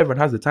conversation, because not everyone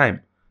has the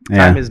time.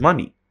 Time is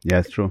money. Yeah,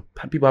 it's true.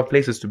 People have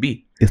places to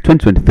be. It's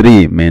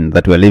 2023, man,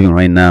 that we're living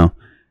right now.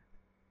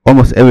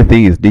 Almost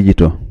everything is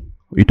digital.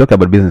 You talk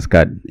about business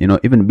card,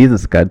 even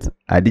business cards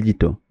are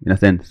digital in a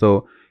sense.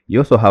 So you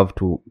also have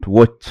to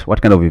watch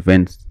what kind of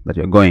events that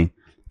you're going.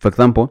 For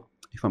example,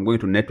 if I'm going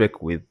to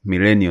network with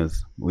millennials,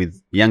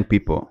 with young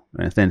people,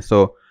 you understand?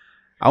 So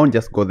I won't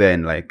just go there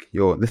and like,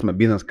 yo, this is my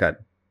business card.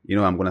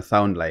 I'm going to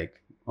sound like,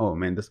 oh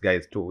man, this guy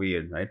is too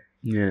weird, right?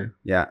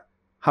 Yeah.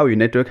 How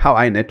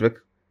I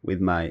network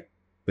with my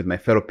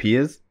fellow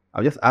peers,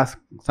 I'll just ask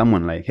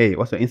someone like, hey,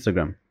 what's your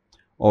Instagram?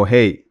 Or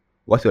hey,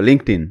 what's your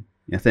LinkedIn?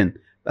 You understand?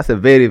 That's a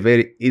very,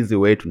 very easy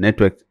way to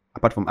network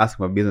apart from asking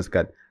for a business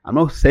card. I'm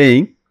not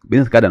saying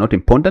business cards are not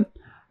important,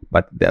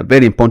 but they are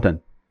very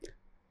important.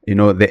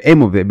 The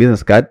aim of the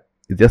business card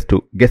is just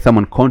to get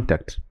someone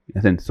contact. You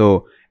understand?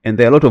 So, and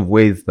there are a lot of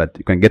ways that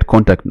you can get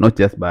contact, not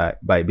just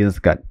by business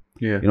card.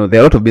 Yeah. There are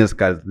a lot of business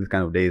cards these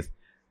kind of days.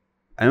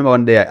 I remember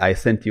one day I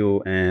sent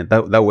you that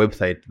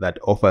website that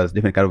offers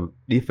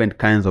different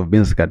kinds of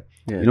business card.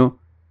 Yeah.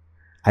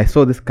 I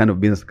saw this kind of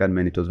business card,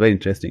 man. It was very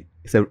interesting.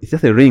 It's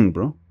just a ring,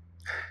 bro.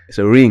 It's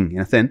a ring in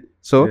a sense.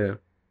 So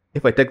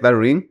if I take that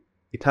ring,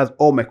 it has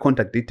all my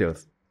contact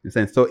details in a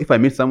sense. So if I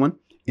meet someone,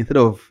 instead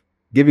of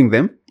giving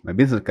them my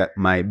business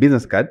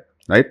card,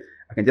 right?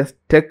 I can just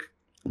take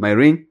my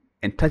ring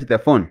and touch their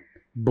phone.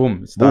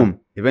 Boom. It's done.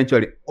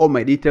 Eventually, all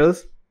my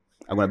details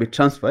are gonna be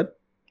transferred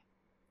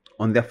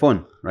on their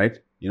phone, right?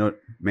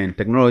 Man,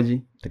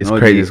 technology it's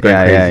crazy. It's going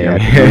crazy.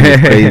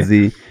 It's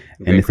crazy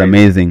and it's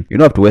amazing. You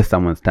don't have to waste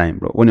someone's time,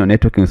 bro. When you're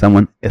networking with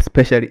someone,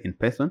 especially in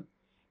person,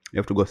 you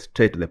have to go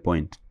straight to the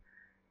point.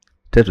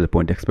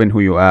 Explain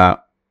who you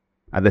are.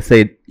 As I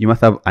said, you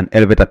must have an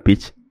elevator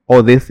pitch.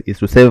 All this is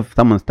to save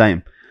someone's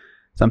time.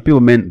 Some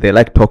people, man, they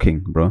like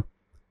talking, bro.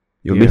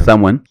 You meet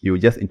someone, you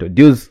just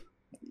introduce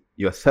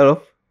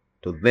yourself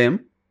to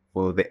them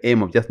for the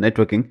aim of just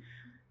networking,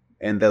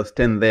 and they'll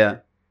stand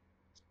there,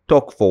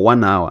 talk for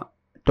 1 hour,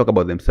 talk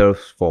about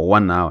themselves for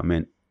 1 hour,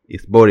 man.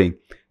 It's boring.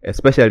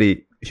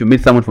 Especially if you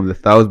meet someone from the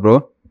south,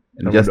 bro,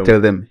 and just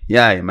tell them,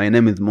 yeah, my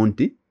name is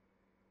Monty.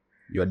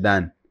 You're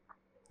done.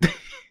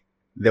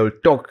 They'll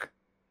talk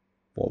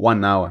for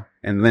 1 hour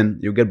and then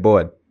you get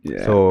bored.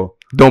 Yeah. So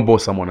don't bore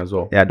someone as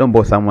well. Yeah, don't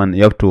bore someone.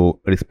 You have to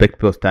respect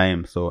people's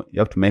time. So you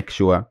have to make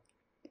sure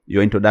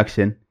your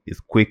introduction is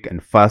quick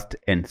and fast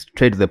and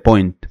straight to the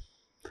point.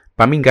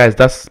 But I mean, guys,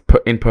 that's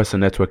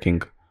in-person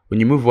networking. When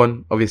you move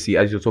on, obviously,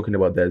 as you're talking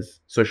about,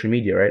 there's social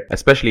media, right?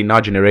 Especially in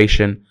our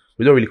generation,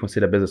 we don't really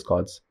consider business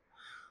cards.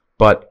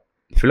 But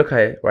if you look at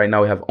it right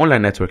now, we have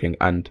online networking.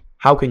 And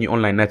how can you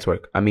online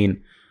network? I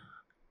mean,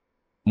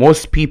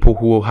 most people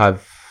who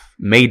have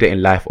made it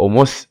in life, or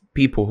most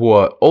people who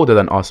are older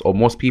than us, or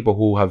most people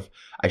who have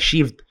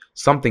achieved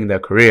something in their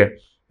career,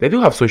 they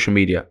do have social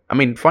media. I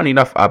mean, funny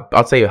enough,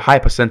 I'd say a high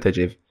percentage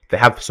if they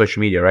have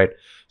social media, right?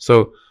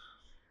 So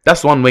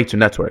that's one way to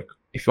network.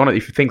 If you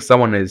think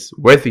someone is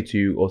worthy to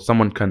you or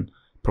someone can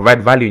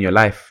provide value in your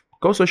life,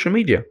 go social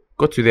media.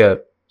 Go to their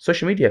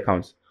social media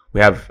accounts.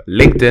 We have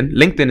LinkedIn.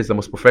 LinkedIn is the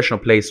most professional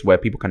place where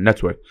people can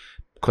network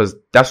because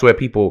that's where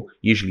people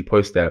usually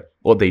post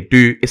what they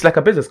do. It's like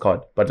a business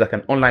card, but like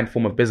an online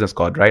form of business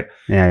card, right?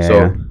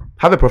 So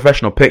have a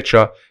professional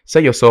picture.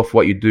 Say yourself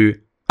what you do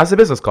as a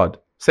business card.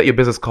 Set your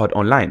business card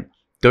online.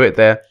 Do it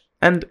there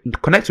and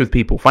connect with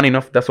people. Funny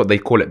enough, that's what they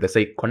call it. They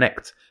say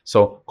connect.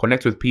 So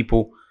connect with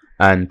people.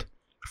 And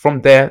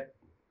from there,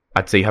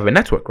 I'd say you have a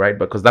network, right?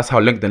 Because that's how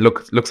LinkedIn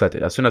looks at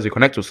it. As soon as you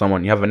connect with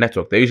someone, you have a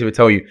network. They usually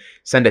tell you,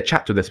 send a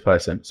chat to this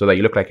person so that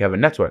you look like you have a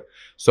network.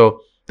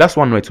 So that's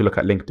one way to look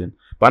at LinkedIn.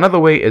 But another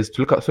way is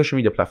to look at social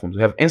media platforms.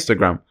 We have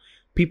Instagram.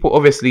 People,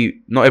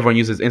 obviously, not everyone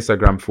uses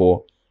Instagram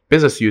for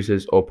business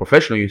uses or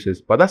professional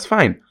uses, but that's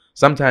fine.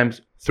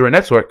 Sometimes through a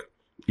network,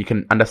 you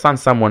can understand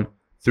someone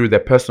through their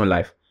personal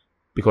life,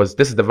 because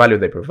this is the value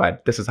they provide.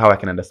 This is how I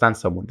can understand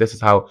someone. This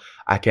is how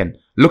I can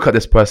look at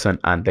this person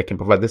and they can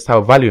provide this type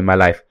of value in my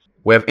life.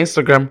 We have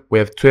Instagram, we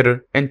have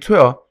Twitter, and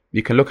Twitter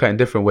you can look at in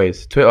different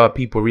ways. Twitter,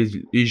 people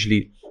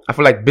usually, I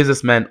feel like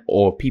businessmen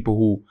or people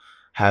who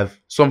have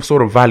some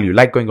sort of value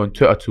like going on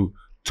Twitter to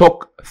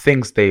talk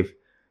things they've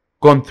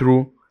gone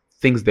through,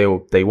 things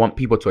they want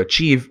people to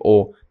achieve,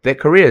 or their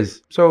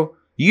careers. So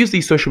use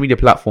these social media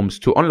platforms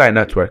to online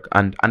network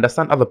and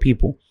understand other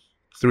people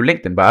through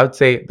LinkedIn. But I would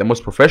say the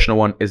most professional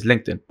one is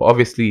LinkedIn. But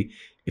obviously,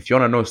 if you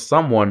want to know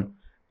someone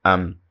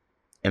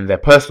in their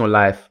personal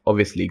life,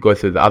 obviously go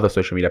through the other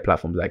social media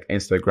platforms like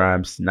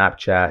Instagram,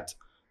 Snapchat,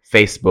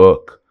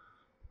 Facebook.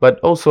 But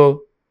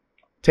also,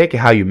 take it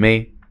how you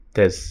may.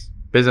 There's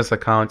business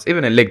accounts,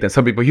 even in LinkedIn.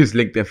 Some people use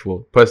LinkedIn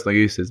for personal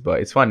uses, but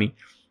it's funny.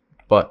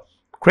 But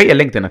create a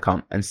LinkedIn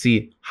account and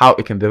see how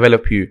it can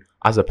develop you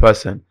as a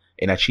person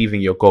in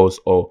achieving your goals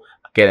or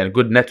getting a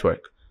good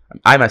network.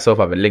 I myself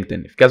have a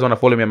LinkedIn. If you guys want to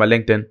follow me on my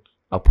LinkedIn,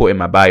 I'll put in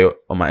my bio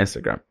on my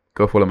Instagram.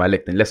 Go follow my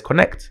LinkedIn. Let's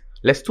connect.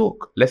 Let's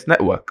talk. Let's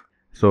network.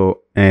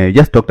 So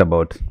just talked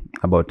about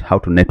how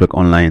to network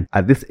online.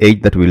 At this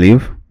age that we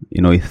live,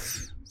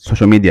 it's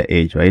social media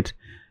age, right?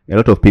 A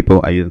lot of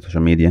people are using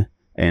social media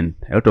and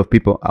a lot of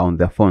people are on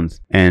their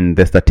phones. And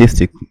the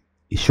statistic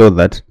show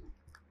that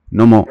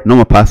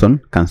normal person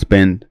can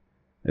spend,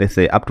 let's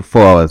say, up to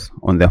 4 hours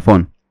on their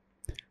phone.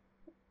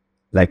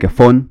 Like a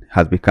phone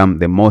has become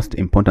the most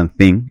important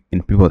thing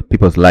in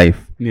people's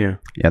life. Yeah.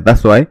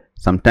 That's why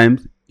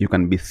sometimes you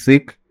can be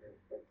sick,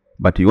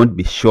 but you won't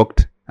be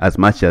shocked as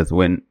much as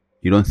when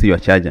you don't see your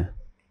charger,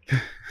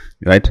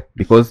 right?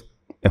 Because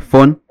a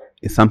phone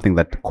is something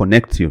that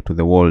connects you to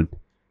the world.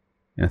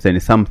 And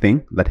it's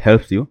something that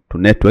helps you to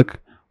network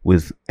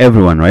with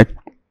everyone, right?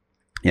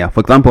 Yeah.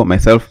 For example,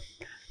 myself,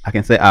 I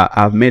can say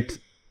I've met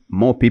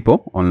more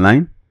people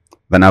online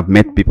than I've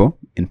met people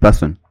in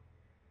person,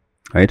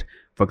 right?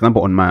 For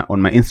example, on my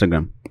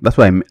Instagram, that's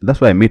why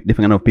I meet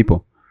different kind of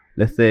people.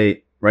 Let's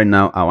say right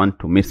now I want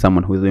to meet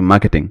someone who is doing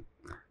marketing.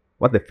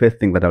 What's the first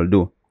thing that I'll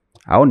do?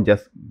 I won't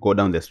just go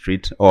down the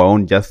street, or I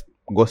won't just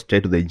go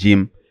straight to the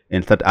gym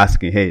and start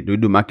asking, hey, do you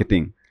do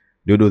marketing?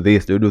 Do you do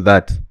this? Do you do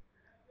that?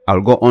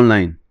 I'll go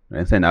online.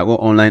 And I'll go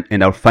online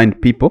and I'll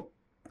find people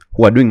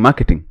who are doing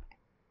marketing.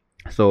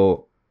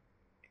 So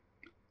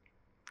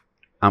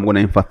I'm going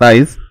to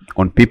emphasize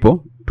on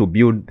people to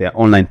build their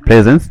online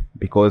presence,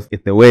 because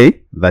it's the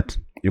way that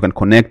you can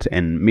connect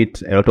and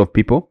meet a lot of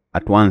people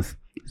at once.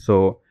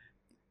 So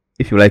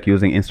if you like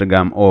using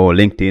Instagram or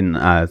LinkedIn,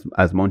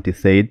 as Monty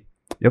said,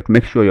 you have to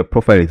make sure your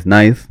profile is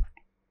nice.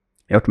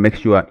 You have to make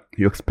sure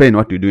you explain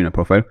what you do in a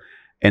profile,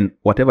 and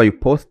whatever you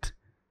post,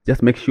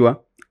 just make sure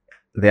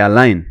they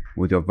align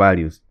with your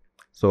values.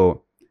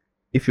 So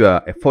if you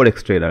are a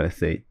Forex trader, let's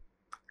say,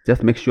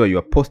 just make sure you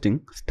are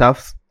posting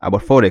stuff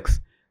about Forex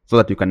so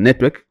that you can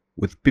network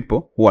with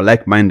people who are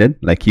like-minded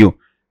like you.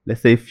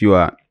 Let's say if you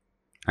are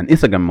an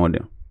Instagram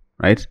model,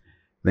 right?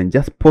 Then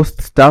just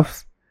post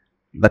stuff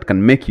that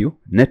can make you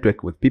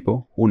network with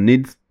people who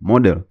needs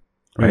model,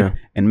 right? Yeah.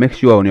 And make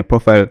sure on your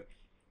profile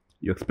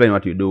you explain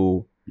what you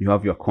do. You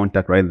have your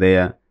contact right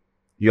there.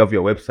 You have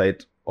your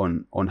website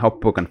on how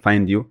people can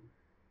find you.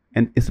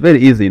 And it's very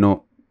easy,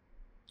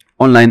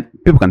 online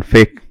people can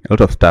fake a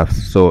lot of stuff.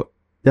 So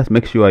just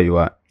make sure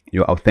you're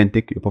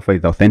authentic. Your profile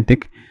is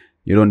authentic.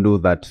 You don't do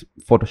that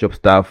Photoshop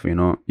stuff, you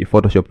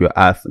Photoshop your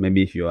ass.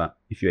 Maybe if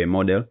you're a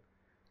model,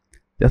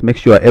 just make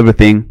sure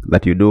everything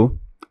that you do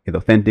is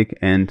authentic.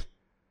 And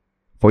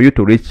for you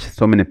to reach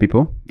so many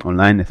people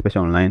online,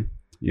 especially online,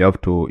 you have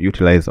to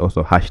utilize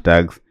also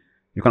hashtags.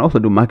 You can also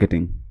do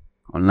marketing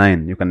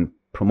online. You can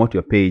promote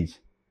your page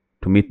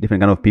to meet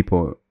different kind of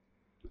people.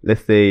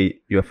 Let's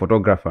say you're a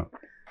photographer.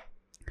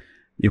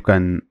 You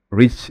can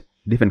reach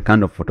different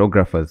kind of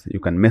photographers. You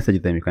can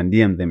message them. You can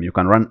DM them. You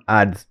can run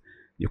ads.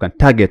 You can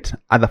target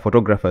other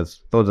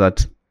photographers so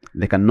that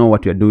they can know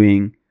what you're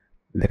doing.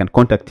 They can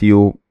contact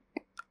you.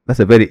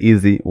 That's a very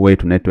easy way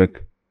to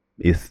network,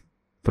 is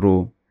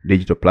through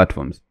digital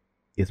platforms.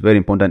 It's very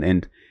important,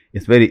 and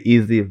it's very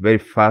easy, very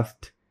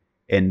fast,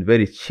 and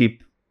very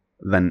cheap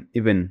than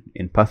even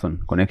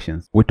in-person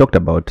connections. We talked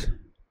about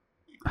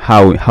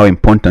how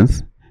important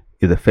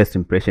is the first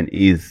impression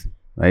is,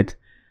 right?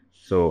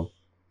 So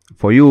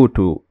for you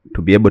to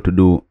be able to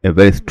do a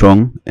very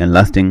strong and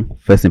lasting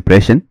first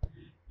impression,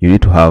 you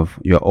need to have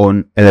your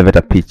own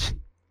elevator pitch.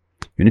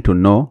 You need to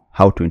know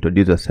how to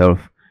introduce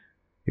yourself.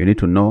 You need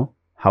to know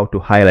how to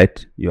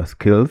highlight your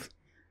skills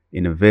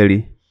in a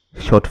very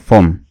short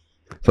form,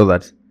 so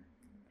that,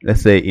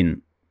 let's say,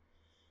 in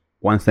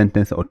one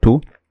sentence or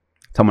two,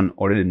 someone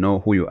already know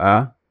who you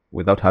are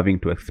without having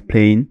to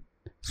explain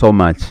so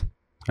much.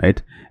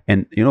 right?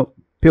 And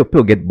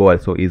people get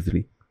bored so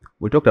easily.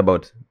 We talked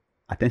about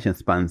attention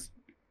spans.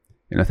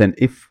 Saying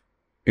if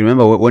you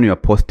remember when you are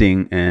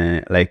posting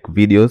like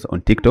videos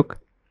on TikTok,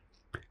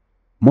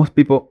 most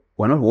people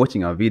were not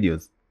watching our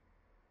videos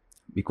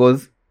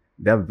because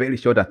they have very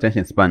short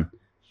attention span.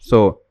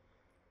 So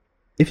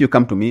if you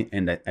come to me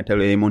and I tell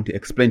you, hey, Monty,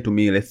 explain to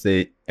me about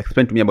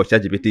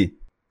ChatGPT.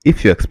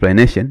 If your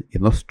explanation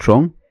is not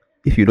strong,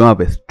 if you don't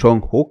have a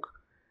strong hook,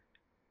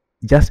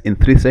 just in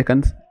 3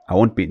 seconds, I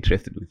won't be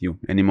interested with you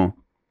anymore.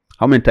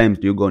 How many times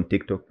do you go on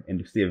TikTok and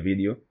you see a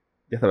video,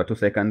 just about 2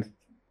 seconds,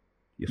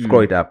 you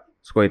scroll it up.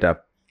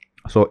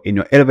 So in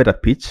your elevator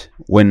pitch,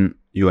 when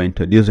you are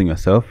introducing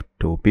yourself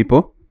to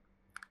people,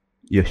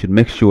 you should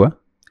make sure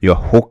your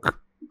hook,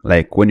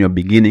 like when you're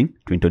beginning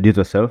to introduce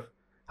yourself,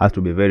 has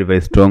to be very,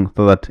 very strong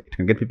so that it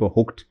can get people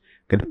hooked,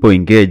 get people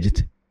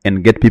engaged,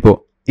 and get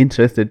people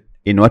interested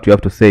in what you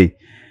have to say.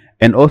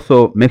 And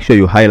also make sure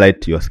you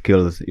highlight your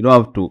skills. You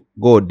don't have to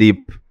go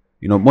deep.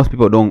 Most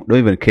people don't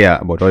even care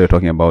about what you're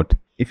talking about.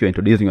 If you're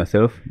introducing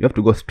yourself, you have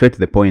to go straight to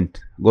the point.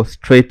 Go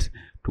straight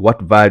to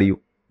what value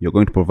you're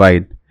going to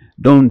provide.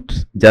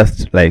 Don't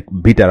just like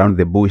beat around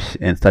the bush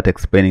and start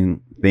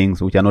explaining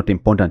things which are not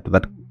important to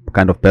that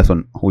kind of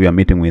person who you're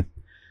meeting with.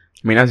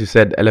 I mean, as you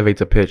said,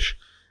 elevator pitch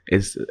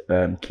is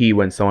key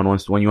when you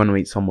want to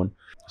meet someone.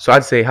 So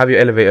I'd say have your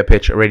elevator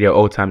pitch ready at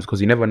all times,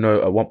 because you never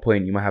know at what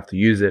point you might have to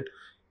use it.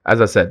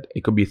 As I said,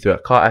 it could be through a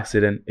car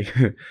accident,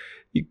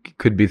 it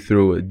could be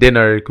through a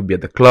dinner, it could be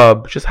at the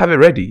club. Just have it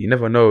ready. You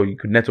never know. You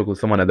could network with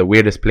someone at the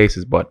weirdest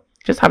places, but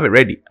just have it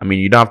ready. I mean,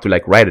 you don't have to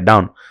like write it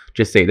down.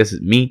 Just say, this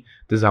is me.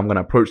 This is how I'm going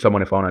to approach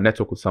someone if I want to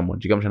network with someone.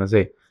 Do you get what I'm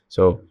trying to say?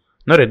 So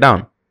note it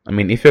down. I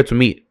mean, if you're to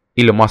meet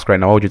Elon Musk right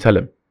now, what would you tell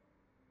him?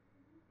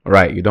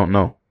 Right, you don't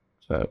know.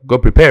 So go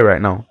prepare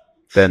right now.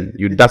 Then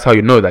that's how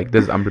you know, like,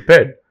 this, I'm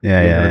prepared.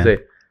 Yeah.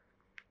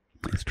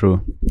 It's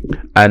true.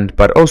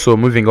 But also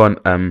moving on,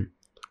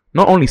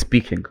 not only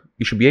speaking,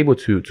 you should be able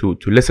to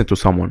listen to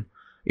someone.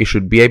 You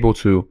should be able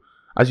to,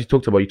 as you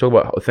talk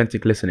about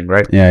authentic listening,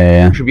 right?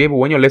 Yeah. You should be able,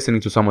 when you're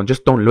listening to someone,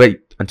 just don't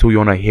wait until you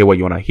want to hear what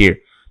you want to hear.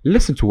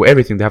 Listen to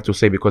everything they have to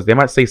say, because they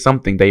might say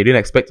something that you didn't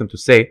expect them to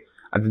say,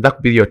 and then that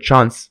could be your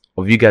chance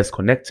of you guys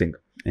connecting.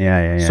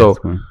 Yeah. So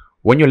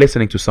when you're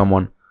listening to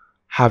someone,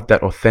 have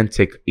that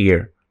authentic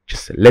ear.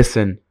 Just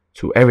listen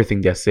to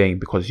everything they're saying,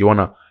 because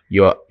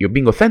you're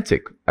being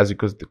authentic,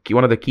 because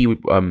one of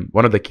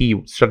the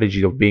key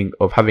strategies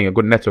of having a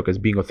good network is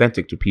being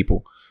authentic to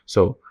people.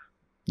 So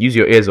use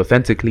your ears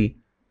authentically,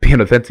 be an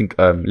authentic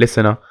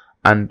listener,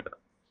 and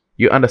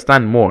you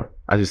understand more.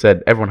 As you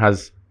said, everyone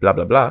has blah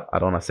blah blah. I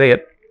don't want to say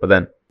it, but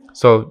then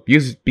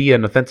be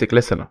an authentic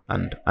listener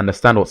and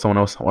understand what someone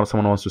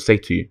wants to say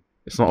to you.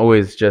 It's not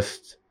always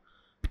just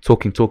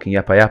talking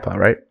yappa,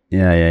 right?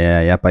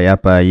 Yeah,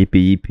 yappa,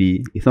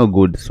 yippee. It's not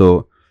good.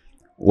 So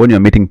when you're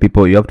meeting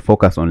people, you have to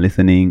focus on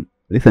listening.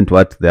 Listen to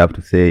what they have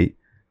to say.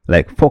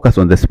 Like, focus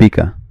on the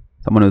speaker.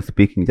 Someone who's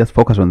speaking, just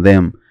focus on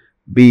them.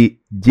 Be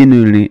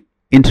genuinely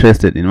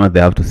interested in what they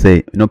have to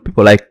say.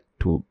 People like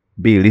to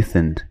be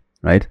listened,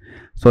 right?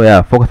 So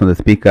yeah, focus on the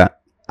speaker.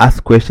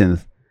 Ask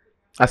questions.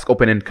 Ask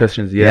open-ended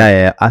questions.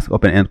 Yeah. Ask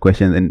open-ended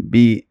questions and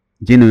be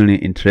genuinely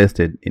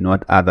interested in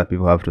what other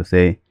people have to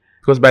say.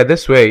 Because by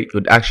this way, you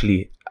would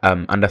actually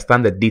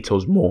understand the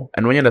details more.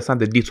 And when you understand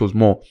the details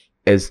more,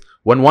 is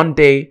when one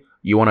day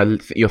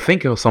you're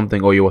thinking of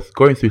something, or you're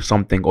going through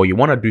something, or you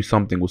want to do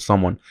something with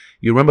someone,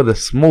 you remember the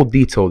small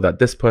detail that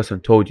this person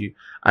told you,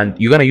 and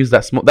you're going to use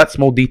that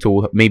small detail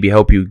will maybe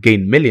help you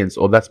gain millions,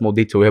 or that small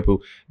detail will help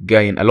you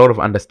gain a lot of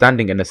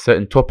understanding in a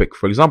certain topic.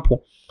 For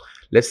example,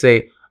 let's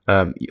say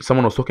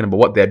someone was talking about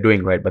what they're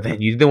doing, right? But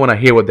then you didn't want to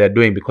hear what they're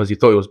doing because you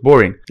thought it was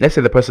boring. Let's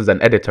say the person's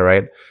an editor,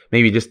 right?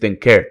 Maybe you just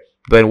didn't care.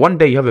 But then one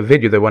day you have a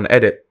video they want to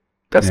edit.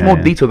 That small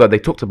detail that they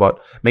talked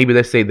about, maybe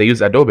let's say they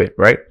use Adobe,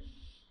 right?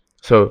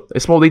 So a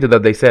small detail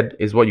that they said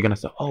is what you're going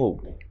to say.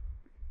 Oh,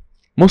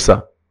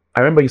 Musa, I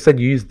remember you said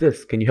you use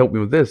this. Can you help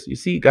me with this? You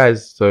see,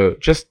 guys, so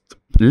just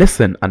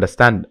listen,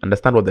 understand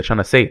what they're trying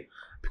to say,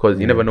 because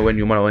you never know when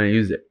you might want to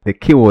use it. The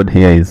key word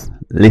here is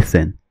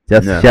listen.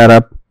 Just shut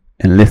up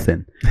and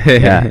listen.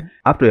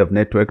 After you have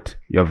networked,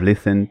 you have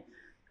listened,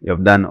 you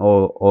have done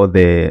all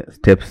the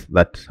steps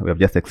that we have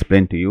just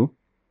explained to you.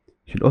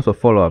 You should also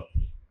follow up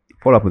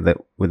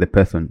with the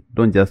person.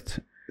 Don't just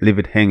leave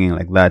it hanging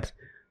like that.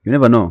 You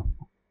never know.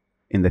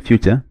 In the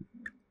future,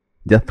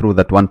 just through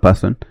that one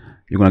person,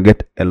 you're going to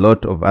get a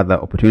lot of other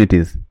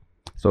opportunities.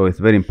 So it's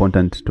very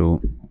important to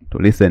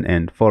listen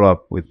and follow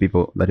up with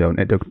people that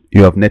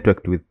you have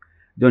networked with.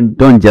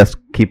 Don't just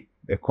keep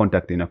a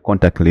contact in a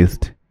contact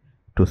list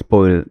to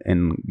spoil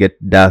and get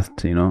dust,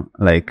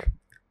 like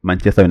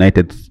Manchester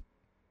United's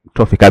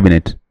trophy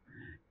cabinet.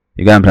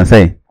 You get what I'm trying to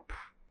say?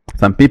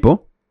 Some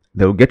people,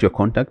 they will get your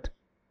contact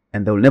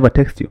and they will never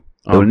text you.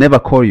 They will never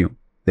call you.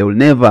 They'll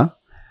never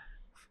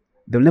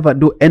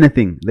do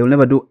anything. They will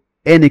never do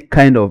any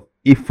kind of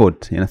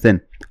effort, you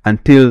understand,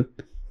 until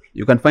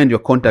you can find your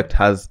contact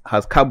has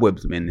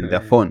cobwebs, man, in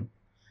their phone.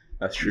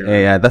 That's true.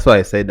 Yeah, that's why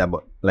I said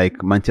about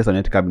like Manchester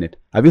United cabinet.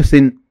 Have you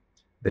seen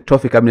the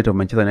trophy cabinet of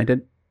Manchester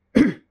United?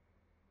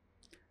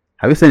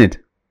 Have you seen it?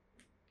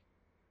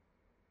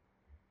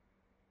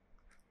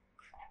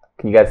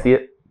 Can you guys see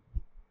it?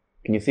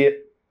 Can you see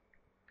it?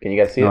 Can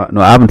you guys see it?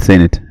 No, I haven't seen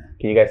it.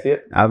 Can you guys see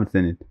it? I haven't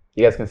seen it.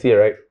 You guys can see it,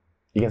 right?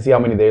 You can see how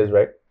many there is,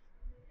 right?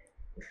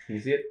 Can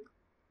you see it?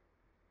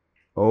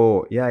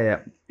 Oh, yeah.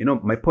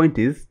 My point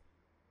is,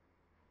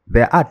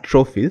 there are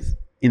trophies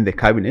in the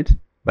cabinet,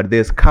 but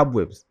there's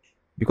cobwebs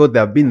because they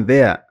have been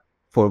there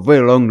for a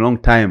very long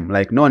time.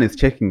 Like, no one is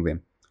checking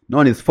them. No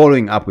one is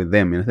following up with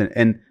them. You understand?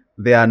 And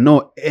there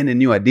are any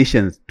new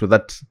additions to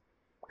that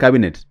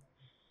cabinet.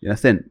 You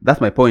understand? That's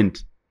my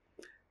point.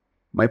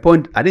 My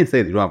point, I didn't say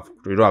you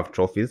don't have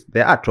trophies.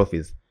 There are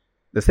trophies.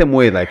 The same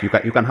way, like you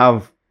can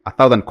have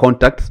 1,000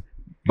 contacts,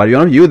 but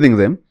you're not using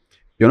them.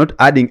 You're not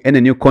adding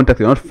any new contacts.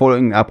 You're not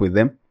following up with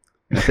them.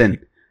 You understand?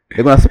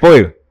 They're gonna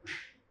spoil.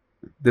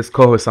 This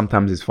co-host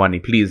sometimes is funny.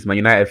 Please, Man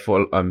United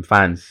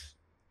fans,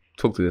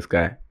 talk to this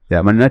guy.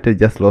 Yeah, Man United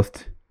just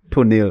lost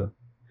 2-0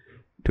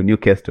 to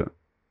Newcastle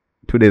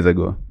 2 days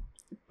ago.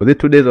 Was it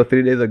 2 days or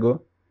 3 days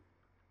ago?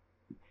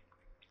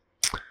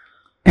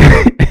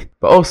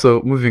 But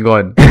also, moving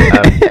on,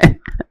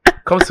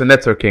 comes to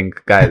networking,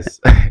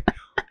 guys.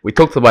 We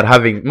talked about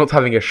not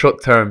having a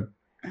short-term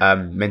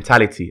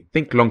mentality.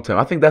 Think long-term.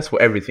 I think that's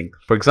for everything.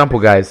 For example,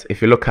 guys,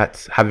 if you look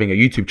at having a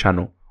YouTube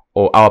channel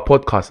or our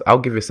podcast, I'll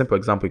give you a simple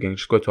example. You can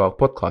just go to our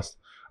podcast.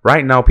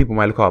 Right now, people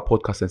might look at our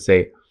podcast and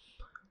say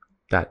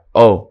that,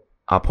 oh,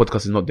 our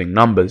podcast is not doing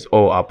numbers,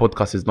 or our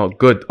podcast is not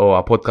good, or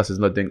our podcast is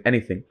not doing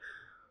anything.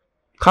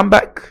 Come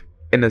back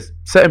in a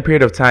certain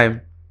period of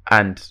time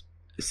and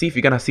see if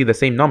you're going to see the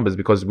same numbers,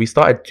 because we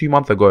started 2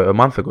 months ago,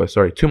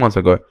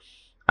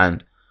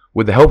 and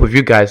with the help of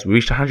you guys, we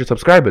reached 100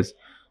 subscribers.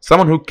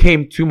 Someone who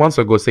came 2 months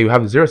ago say we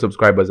have 0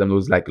 subscribers and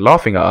was like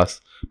laughing at us.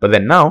 But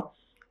then now,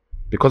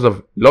 because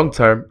of long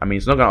term, I mean,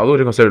 it's not going to, although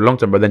they consider long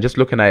term, but then just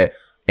looking at it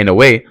in a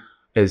way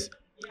is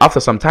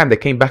after some time, they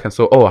came back and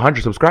saw,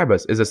 100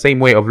 subscribers is the same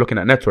way of looking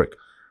at network.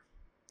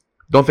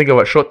 Don't think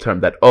about short term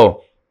that,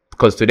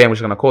 because today I'm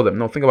just going to call them.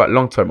 No, think about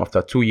long term,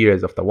 after 2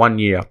 years, after 1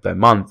 year, after a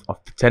month,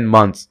 after 10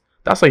 months.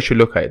 That's how you should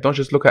look at it. Don't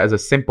just look at it as a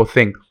simple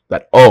thing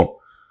that,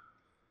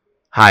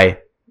 hi,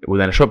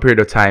 within a short period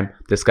of time,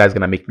 this guy's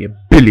going to make me a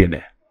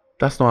billionaire.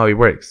 That's not how it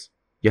works.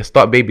 You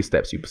start baby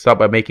steps. You start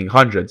by making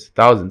hundreds,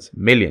 thousands,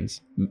 millions,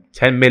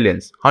 10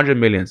 millions, 100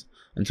 millions,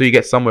 until you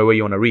get somewhere where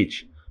you want to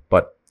reach.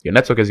 But your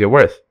network is your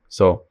worth.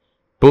 So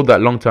build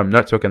that long-term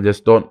network and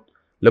just don't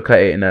look at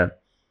it in a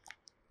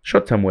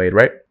short-term way,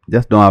 right?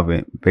 Just don't have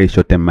a very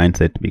short-term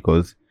mindset,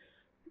 because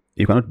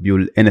you cannot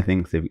build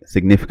anything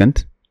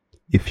significant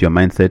if your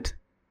mindset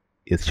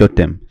is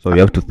short-term. So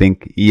you have to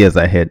think years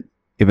ahead.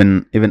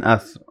 Even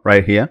us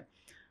right here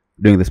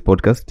doing this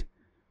podcast,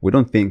 we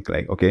don't think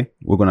like, okay,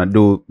 we're going to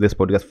do this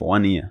podcast for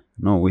 1 year.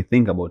 No, we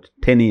think about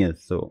 10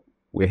 years. So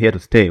we're here to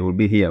stay. We'll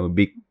be here. We'll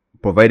be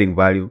providing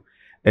value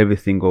every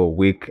single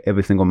week,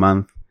 every single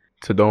month.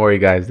 So don't worry,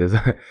 guys. There's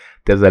a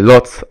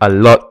lot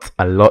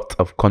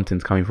of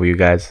content coming for you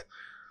guys.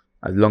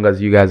 As long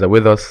as you guys are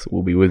with us,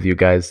 we'll be with you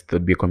guys.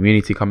 There'll be a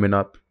community coming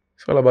up.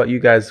 It's all about you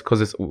guys,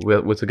 because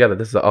we're together.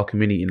 This is our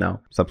community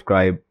now.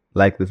 Subscribe,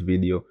 like this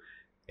video.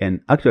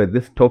 And actually,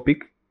 this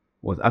topic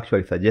was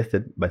actually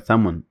suggested by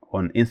someone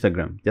on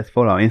Instagram. Just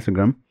follow our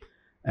Instagram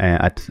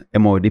at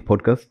MOD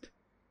Podcast.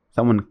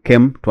 Someone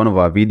came to one of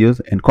our videos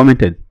and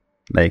commented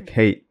like,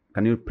 hey,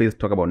 can you please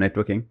talk about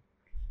networking?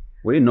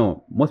 We didn't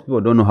know. Most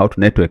people don't know how to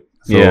network.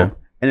 So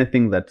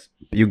anything that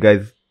you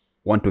guys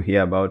want to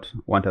hear about,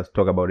 want us to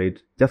talk about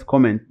it, just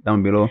comment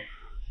down below.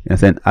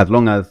 As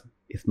long as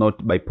it's not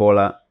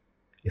bipolar,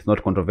 it's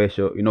not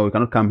controversial. We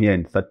cannot come here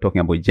and start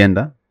talking about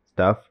gender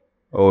stuff,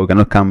 or we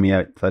cannot come here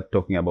and start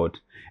talking about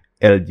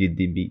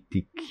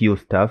LGBTQ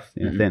stuff.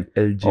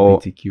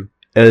 LGBTQ.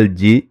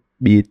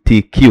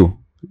 LGBTQ.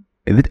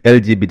 Is it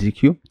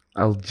LGBTQ?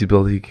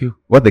 LGBTQ.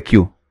 What's the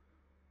Q?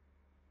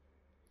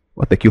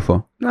 What's the Q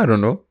for? I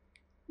don't know.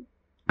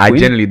 Queen? I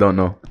generally don't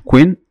know.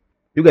 Queen?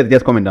 You guys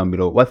just comment down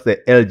below. What's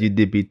the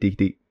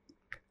LGBT?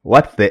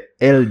 What's the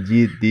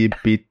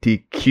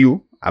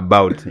LGBTQ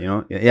about?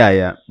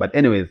 Yeah. But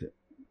anyways,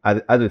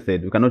 as we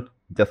said, we cannot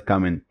just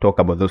come and talk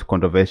about those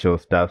controversial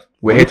stuff.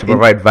 We're here to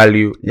provide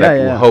value that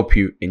will help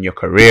you in your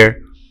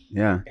career.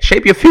 Yeah.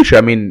 Shape your future.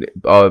 I mean,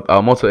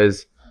 our motto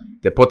is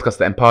the podcast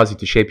that empowers you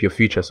to shape your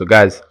future. So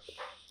guys,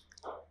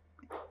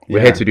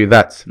 we're here to do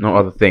that, not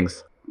other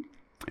things.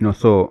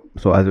 So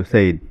as we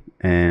said,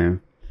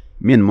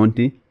 me and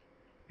Monty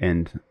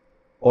and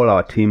all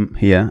our team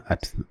here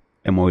at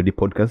MOD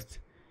Podcast,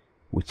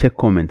 we check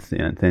comments, you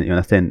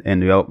understand?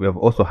 And we have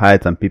also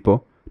hired some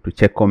people to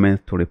check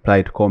comments, to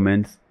reply to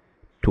comments,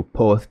 to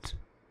post,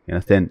 you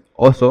understand?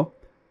 Also,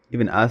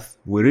 even us,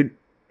 we read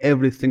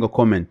every single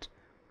comment.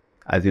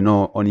 As you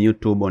know, on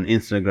YouTube, on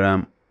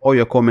Instagram, all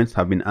your comments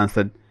have been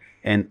answered.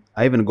 And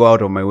I even go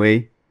out of my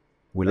way.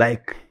 We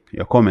like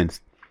your comments.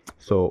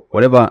 So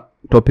whatever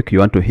topic you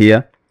want to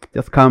hear,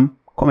 just comment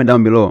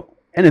down below.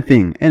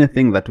 Anything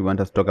that we want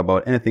us to talk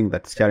about, anything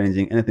that's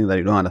challenging, anything that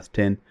you don't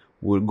understand,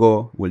 we'll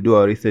do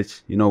our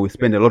research. We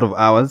spend a lot of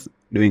hours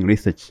doing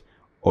research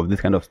of this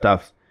kind of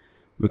stuff.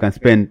 We can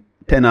spend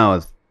 10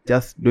 hours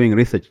just doing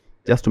research,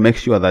 just to make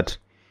sure that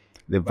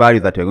the value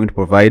that you're going to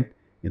provide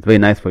is very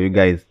nice for you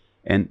guys.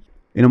 And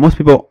most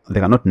people, they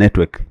cannot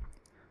network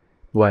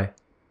Why?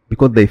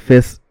 because they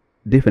face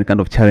different kind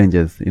of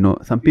challenges.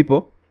 Some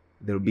people,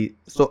 they'll be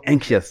so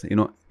anxious.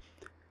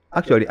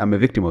 Actually, I'm a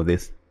victim of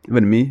this.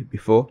 Even me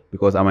before,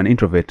 because I'm an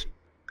introvert,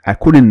 I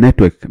couldn't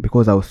network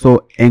because I was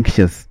so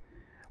anxious.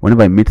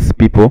 Whenever I meet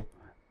people,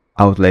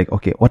 I was like,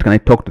 okay, what can I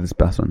talk to this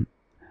person?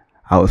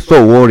 I was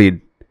so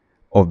worried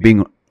of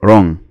being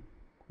wrong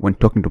when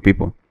talking to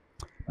people.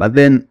 But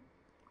then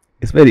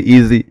it's very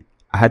easy.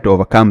 I had to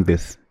overcome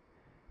this.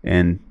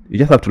 And you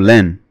just have to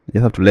learn. You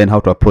just have to learn how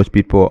to approach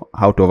people,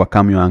 how to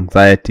overcome your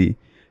anxiety.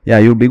 Yeah,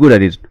 you'll be good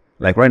at it.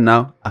 Like right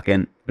now, I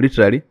can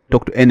literally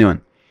talk to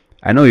anyone.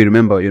 I know you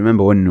remember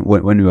when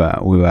we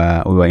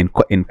were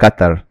in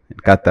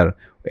Qatar,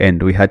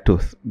 and we had to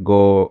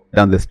go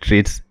down the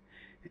streets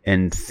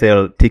and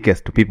sell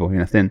tickets to people. You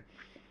understand?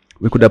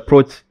 We could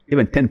approach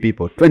even 10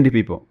 people, 20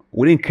 people.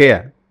 We didn't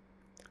care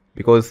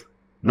because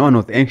no one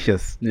was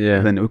anxious. Yeah.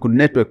 Then we could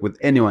network with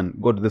anyone.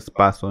 Go to this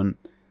person,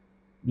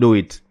 do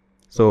it.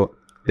 So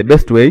the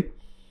best way,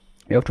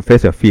 you have to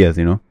face your fears.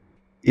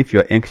 If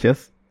you're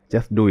anxious,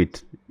 just do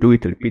it. Do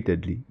it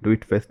repeatedly. Do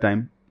it first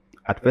time.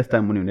 At first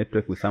time when you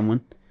network with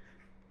someone,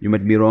 you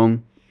might be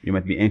wrong. You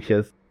might be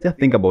anxious. Just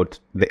think about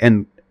the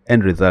end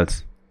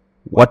results.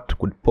 What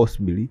could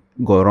possibly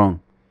go wrong?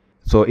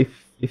 So if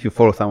you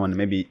follow someone,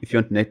 maybe if you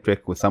want to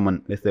network with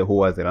someone, let's say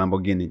who has a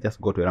Lamborghini,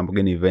 just go to a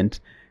Lamborghini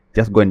event.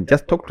 Just go and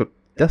just talk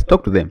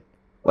to them.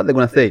 What they're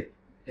gonna say?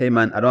 Hey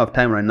man, I don't have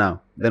time right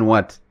now. Then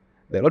what?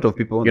 There are a lot of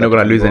people. You're not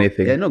gonna lose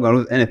anything. Yeah, you're not gonna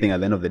lose anything at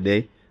the end of the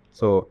day.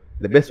 So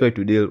the best way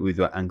to deal with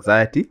your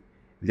anxiety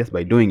is just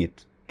by doing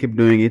it. Keep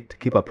doing it.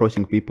 Keep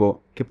approaching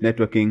people. Keep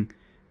networking.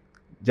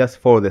 Just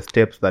follow the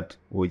steps that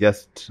we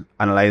just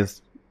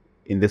analyzed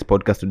in this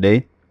podcast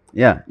today.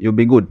 Yeah, you'll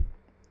be good.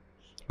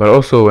 But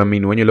also, I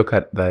mean, when you look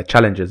at the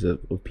challenges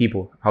of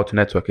people, how to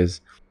network is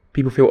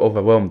people feel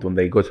overwhelmed when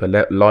they go to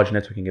a large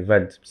networking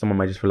event. Someone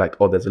might just feel like,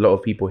 oh, there's a lot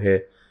of people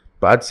here.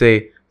 But I'd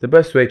say the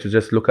best way to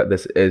just look at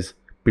this is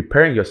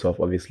preparing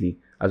yourself, obviously.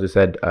 As we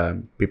said,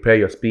 prepare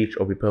your speech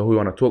or prepare who you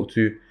want to talk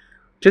to.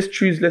 Just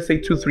choose, let's say,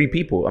 2-3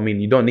 people. I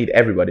mean, you don't need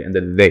everybody at the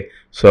end of the day.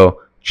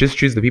 So just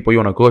choose the people you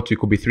want to go to. It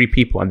could be 3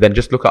 people. And then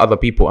just look at other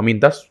people. I mean,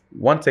 that's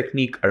one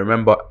technique. I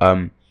remember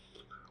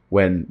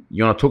when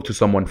you want to talk to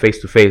someone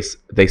face to face,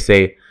 they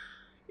say,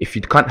 if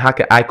you can't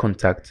hack eye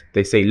contact,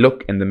 they say,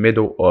 look in the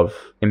middle of,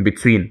 in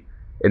between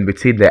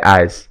their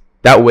eyes.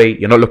 That way,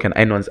 you're not looking at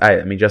anyone's eye.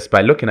 I mean, just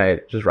by looking at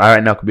it, just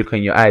right now, I could be looking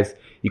in your eyes.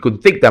 You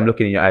could think that I'm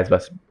looking in your eyes,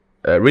 but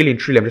really and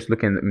truly, I'm just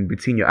looking in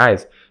between your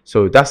eyes.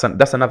 So that's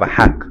another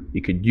hack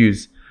you could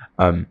use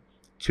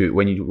to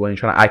when you're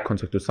trying to eye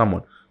contact with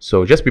someone.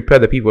 So just prepare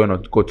the people you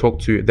want to go talk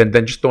to. Then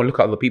just don't look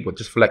at other people.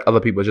 Just feel like other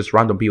people are just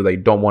random people that you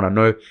don't want to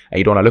know and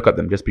you don't want to look at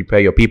them. Just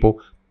prepare your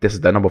people. This is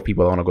the number of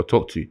people I want to go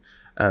talk to.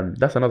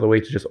 That's another way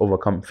to just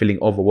overcome feeling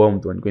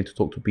overwhelmed when going to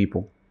talk to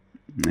people.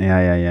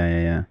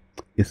 Yeah.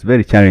 It's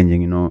very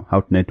challenging,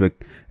 how to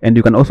network. And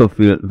you can also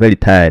feel very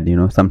tired,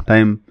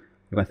 Sometimes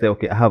you can say,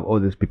 okay, I have all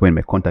these people in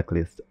my contact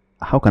list.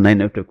 How can I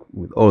network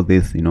with all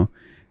this,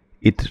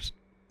 It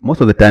most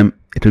of the time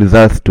it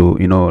results to,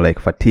 like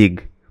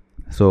fatigue.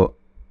 So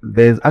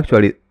there's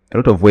actually a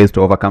lot of ways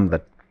to overcome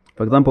that.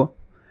 For example,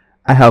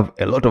 I have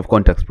a lot of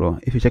contacts, bro.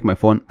 If you check my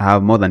phone, I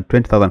have more than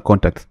 20,000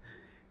 contacts.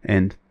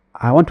 And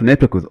I want to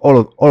network with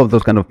all of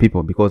those kind of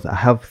people because I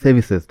have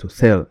services to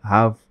sell. I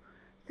have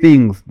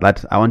things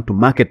that I want to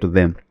market to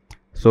them.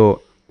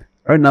 So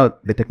right now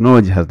the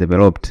technology has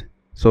developed.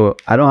 So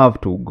I don't have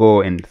to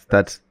go and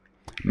start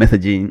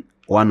messaging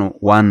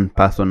one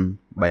person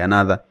by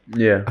another.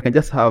 Yeah. I can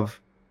just have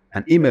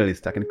an email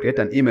list. I can create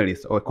an email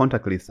list or a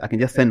contact list. I can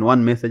just send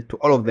one message to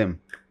all of them.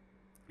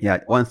 Yeah,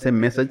 one same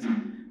message.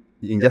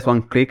 In just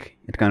one click,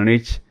 it can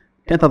reach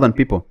 10,000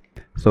 people.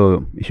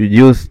 So you should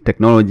use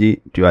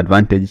technology to your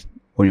advantage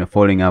when you're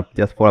following up.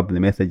 Just follow up the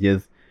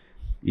messages.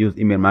 Use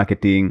email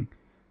marketing.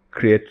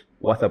 Create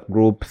WhatsApp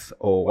groups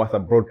or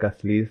WhatsApp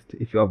broadcast list.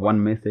 If you have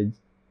one message,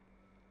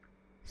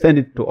 send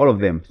it to all of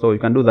them. So you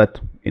can do that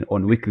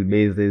on weekly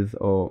basis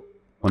or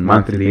on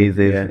monthly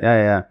basis.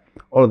 Yeah.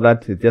 All of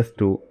that is just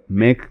to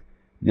make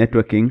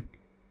networking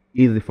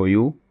easy for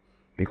you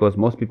because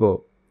most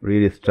people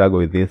really struggle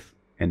with this,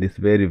 and it's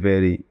very,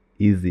 very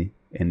easy,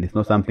 and it's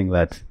not something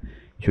that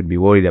you should be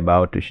worried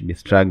about. You should be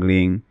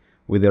struggling.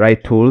 With the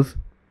right tools,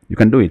 you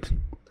can do it.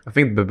 I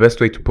think the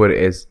best way to put it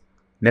is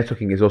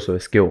networking is also a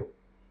skill.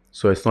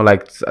 So it's not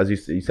like, as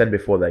you said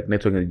before, like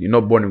networking, you're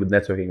not born with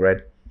networking,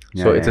 right?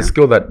 So it's a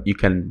skill that you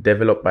can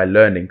develop by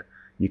learning.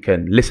 You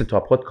can listen to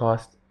our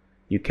podcast.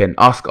 You can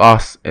ask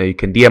us, you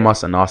can DM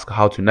us and ask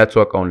how to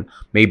network on,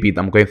 maybe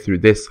I'm going through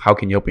this. How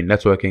can you help me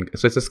networking?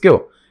 So it's a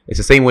skill. It's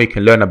the same way you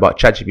can learn about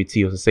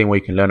ChatGPT. It's the same way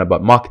you can learn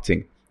about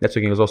marketing.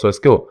 Networking is also a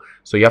skill.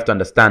 So you have to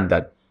understand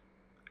that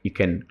it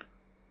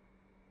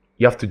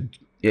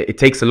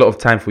takes a lot of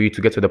time for you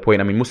to get to the point.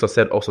 I mean,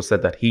 Musa also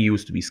said that he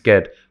used to be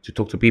scared to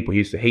talk to people. He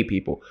used to hate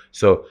people.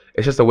 So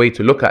it's just a way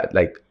to look at,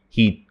 like,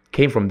 he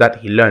came from that.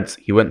 He learned.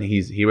 He went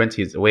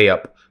his way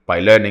up by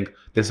learning.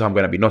 This is how I'm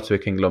going to be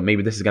networking.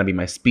 Maybe this is going to be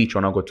my speech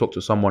when I go talk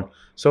to someone.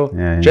 So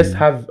just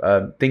have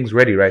things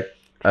ready, right?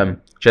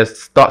 Just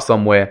start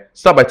somewhere.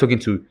 Start by talking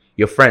to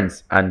your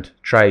friends and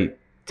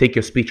take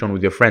your speech on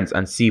with your friends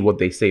and see what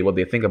they say, what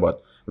they think about.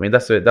 I mean,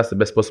 that's the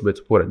best possible way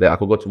to put it. I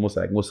could go to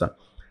Musa, like, Musa,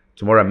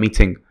 tomorrow I'm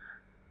meeting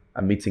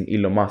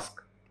Elon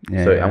Musk.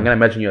 I'm gonna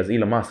imagine you as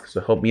Elon Musk. So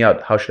help me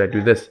out. How should I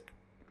do this?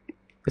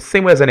 It's the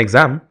same way as an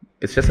exam.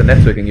 It's just a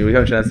networking. You know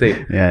what I'm trying to say?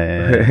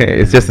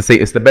 It's just to say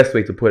it's the best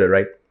way to put it,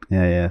 right?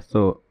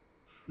 So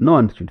no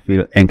one should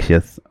feel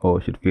anxious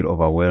or should feel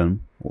overwhelmed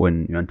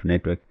when you want to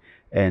network.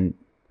 And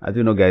as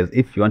you know, guys,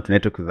 if you want to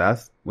network with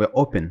us, we're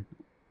open.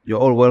 You're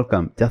all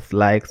welcome. Just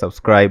like,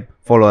 subscribe,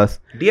 follow us.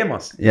 DM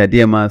us.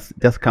 DM us.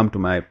 Just come to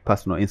my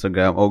personal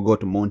Instagram or go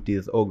to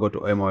Monty's or go to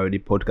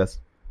MRD podcast.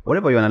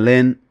 Whatever you want to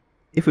learn,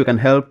 if we can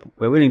help,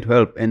 we're willing to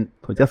help. And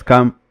so just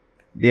come,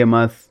 DM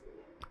us,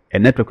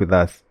 and network with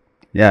us.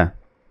 That's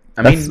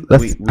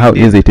how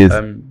easy it is.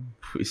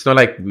 It's not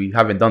like we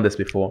haven't done this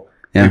before.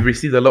 We've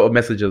received a lot of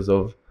messages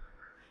of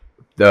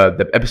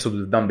the episode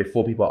we've done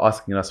before, people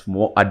asking us for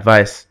more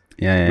advice.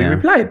 We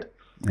replied.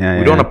 We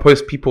don't want to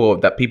post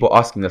people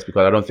asking us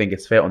because I don't think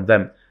it's fair on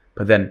them.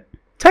 But then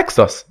text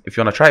us. If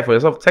you want to try it for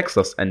yourself, text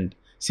us and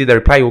see the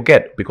reply you'll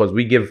get, because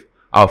we give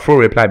our full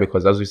reply,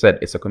 because as we said,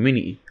 it's a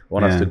community. We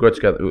want us to grow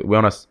together. We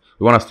want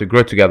us to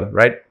grow together,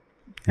 right?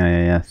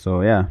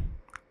 So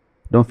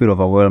don't feel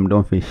overwhelmed,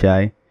 don't feel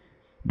shy,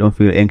 don't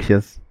feel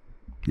anxious.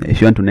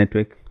 If you want to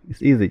network,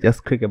 it's easy.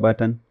 Just click a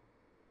button.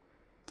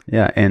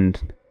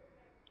 And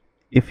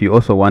if you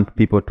also want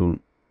people to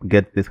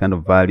get this kind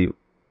of value,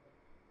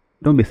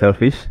 don't be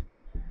selfish.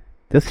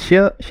 Just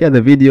share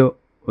the video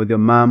with your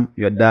mom,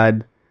 your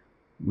dad,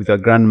 with your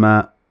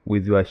grandma,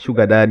 with your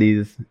sugar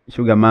daddies,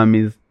 sugar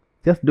mommies.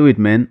 Just do it,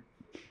 man.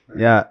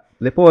 The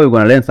people are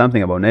going to learn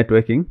something about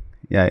networking.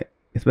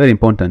 It's very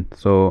important.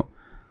 So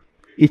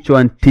each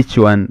one teach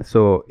one.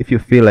 So if you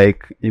feel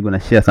like you're going to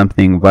share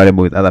something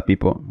valuable with other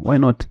people, why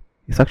not?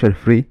 It's actually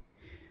free.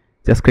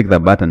 Just click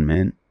that button,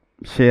 man.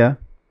 Share.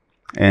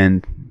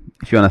 And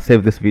if you want to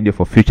save this video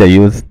for future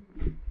use,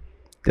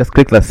 just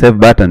click the save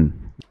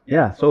button.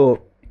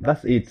 So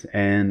that's it.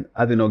 And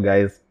as you know,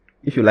 guys,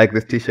 if you like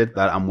this t-shirt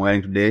that I'm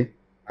wearing today,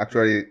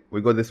 actually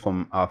we got this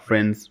from our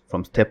friends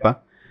from Stepper.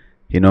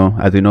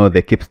 As you know,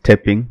 they keep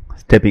stepping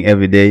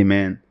every day,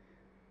 man.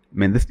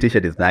 This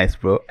t-shirt is nice,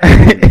 bro.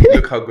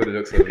 Look how good it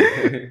looks on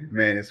me.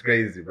 Man, it's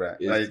crazy, bro.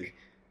 Like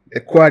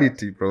the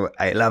quality, bro.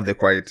 I love the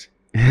quality.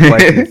 The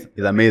quality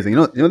is amazing.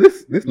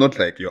 This is not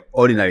like your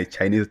ordinary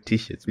Chinese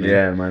t-shirts, man.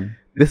 Yeah, man.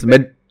 This is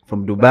made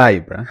from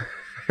Dubai, bro.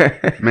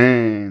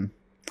 Man.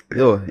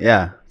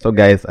 So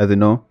guys, as you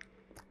know,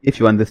 if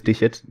you want this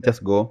t-shirt,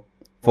 just go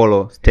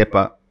follow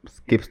Stepper,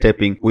 keep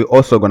stepping. We're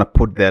also gonna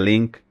put their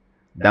link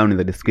down in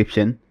the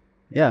description.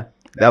 They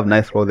have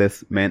nice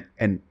clothes, man.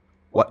 And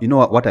what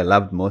I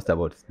loved most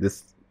about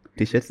this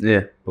t-shirts?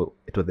 It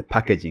was the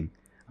packaging.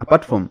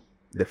 Apart from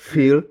the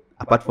feel,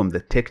 apart from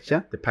the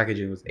texture, the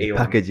packaging was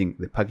A1.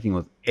 The packaging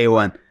was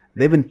A1.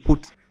 They even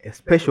put a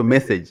special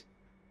message.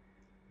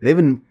 They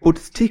even put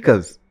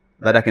stickers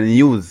that I can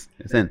use.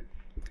 Listen.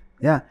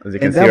 And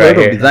there were a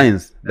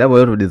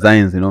lot of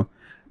designs.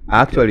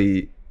 I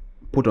actually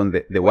put on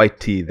the white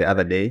tee the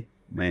other day.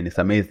 Man, it's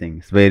amazing.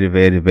 It's very,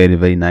 very, very,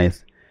 very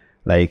nice.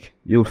 Like,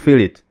 you'll feel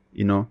it,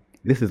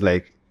 This is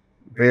like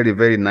very,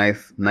 very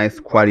nice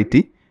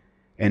quality.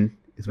 And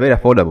it's very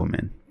affordable,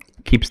 man.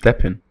 Keep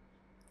stepping.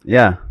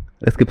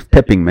 Let's keep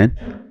stepping, man.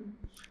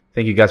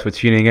 Thank you guys for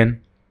tuning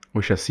in.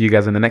 We shall see you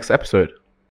guys in the next episode.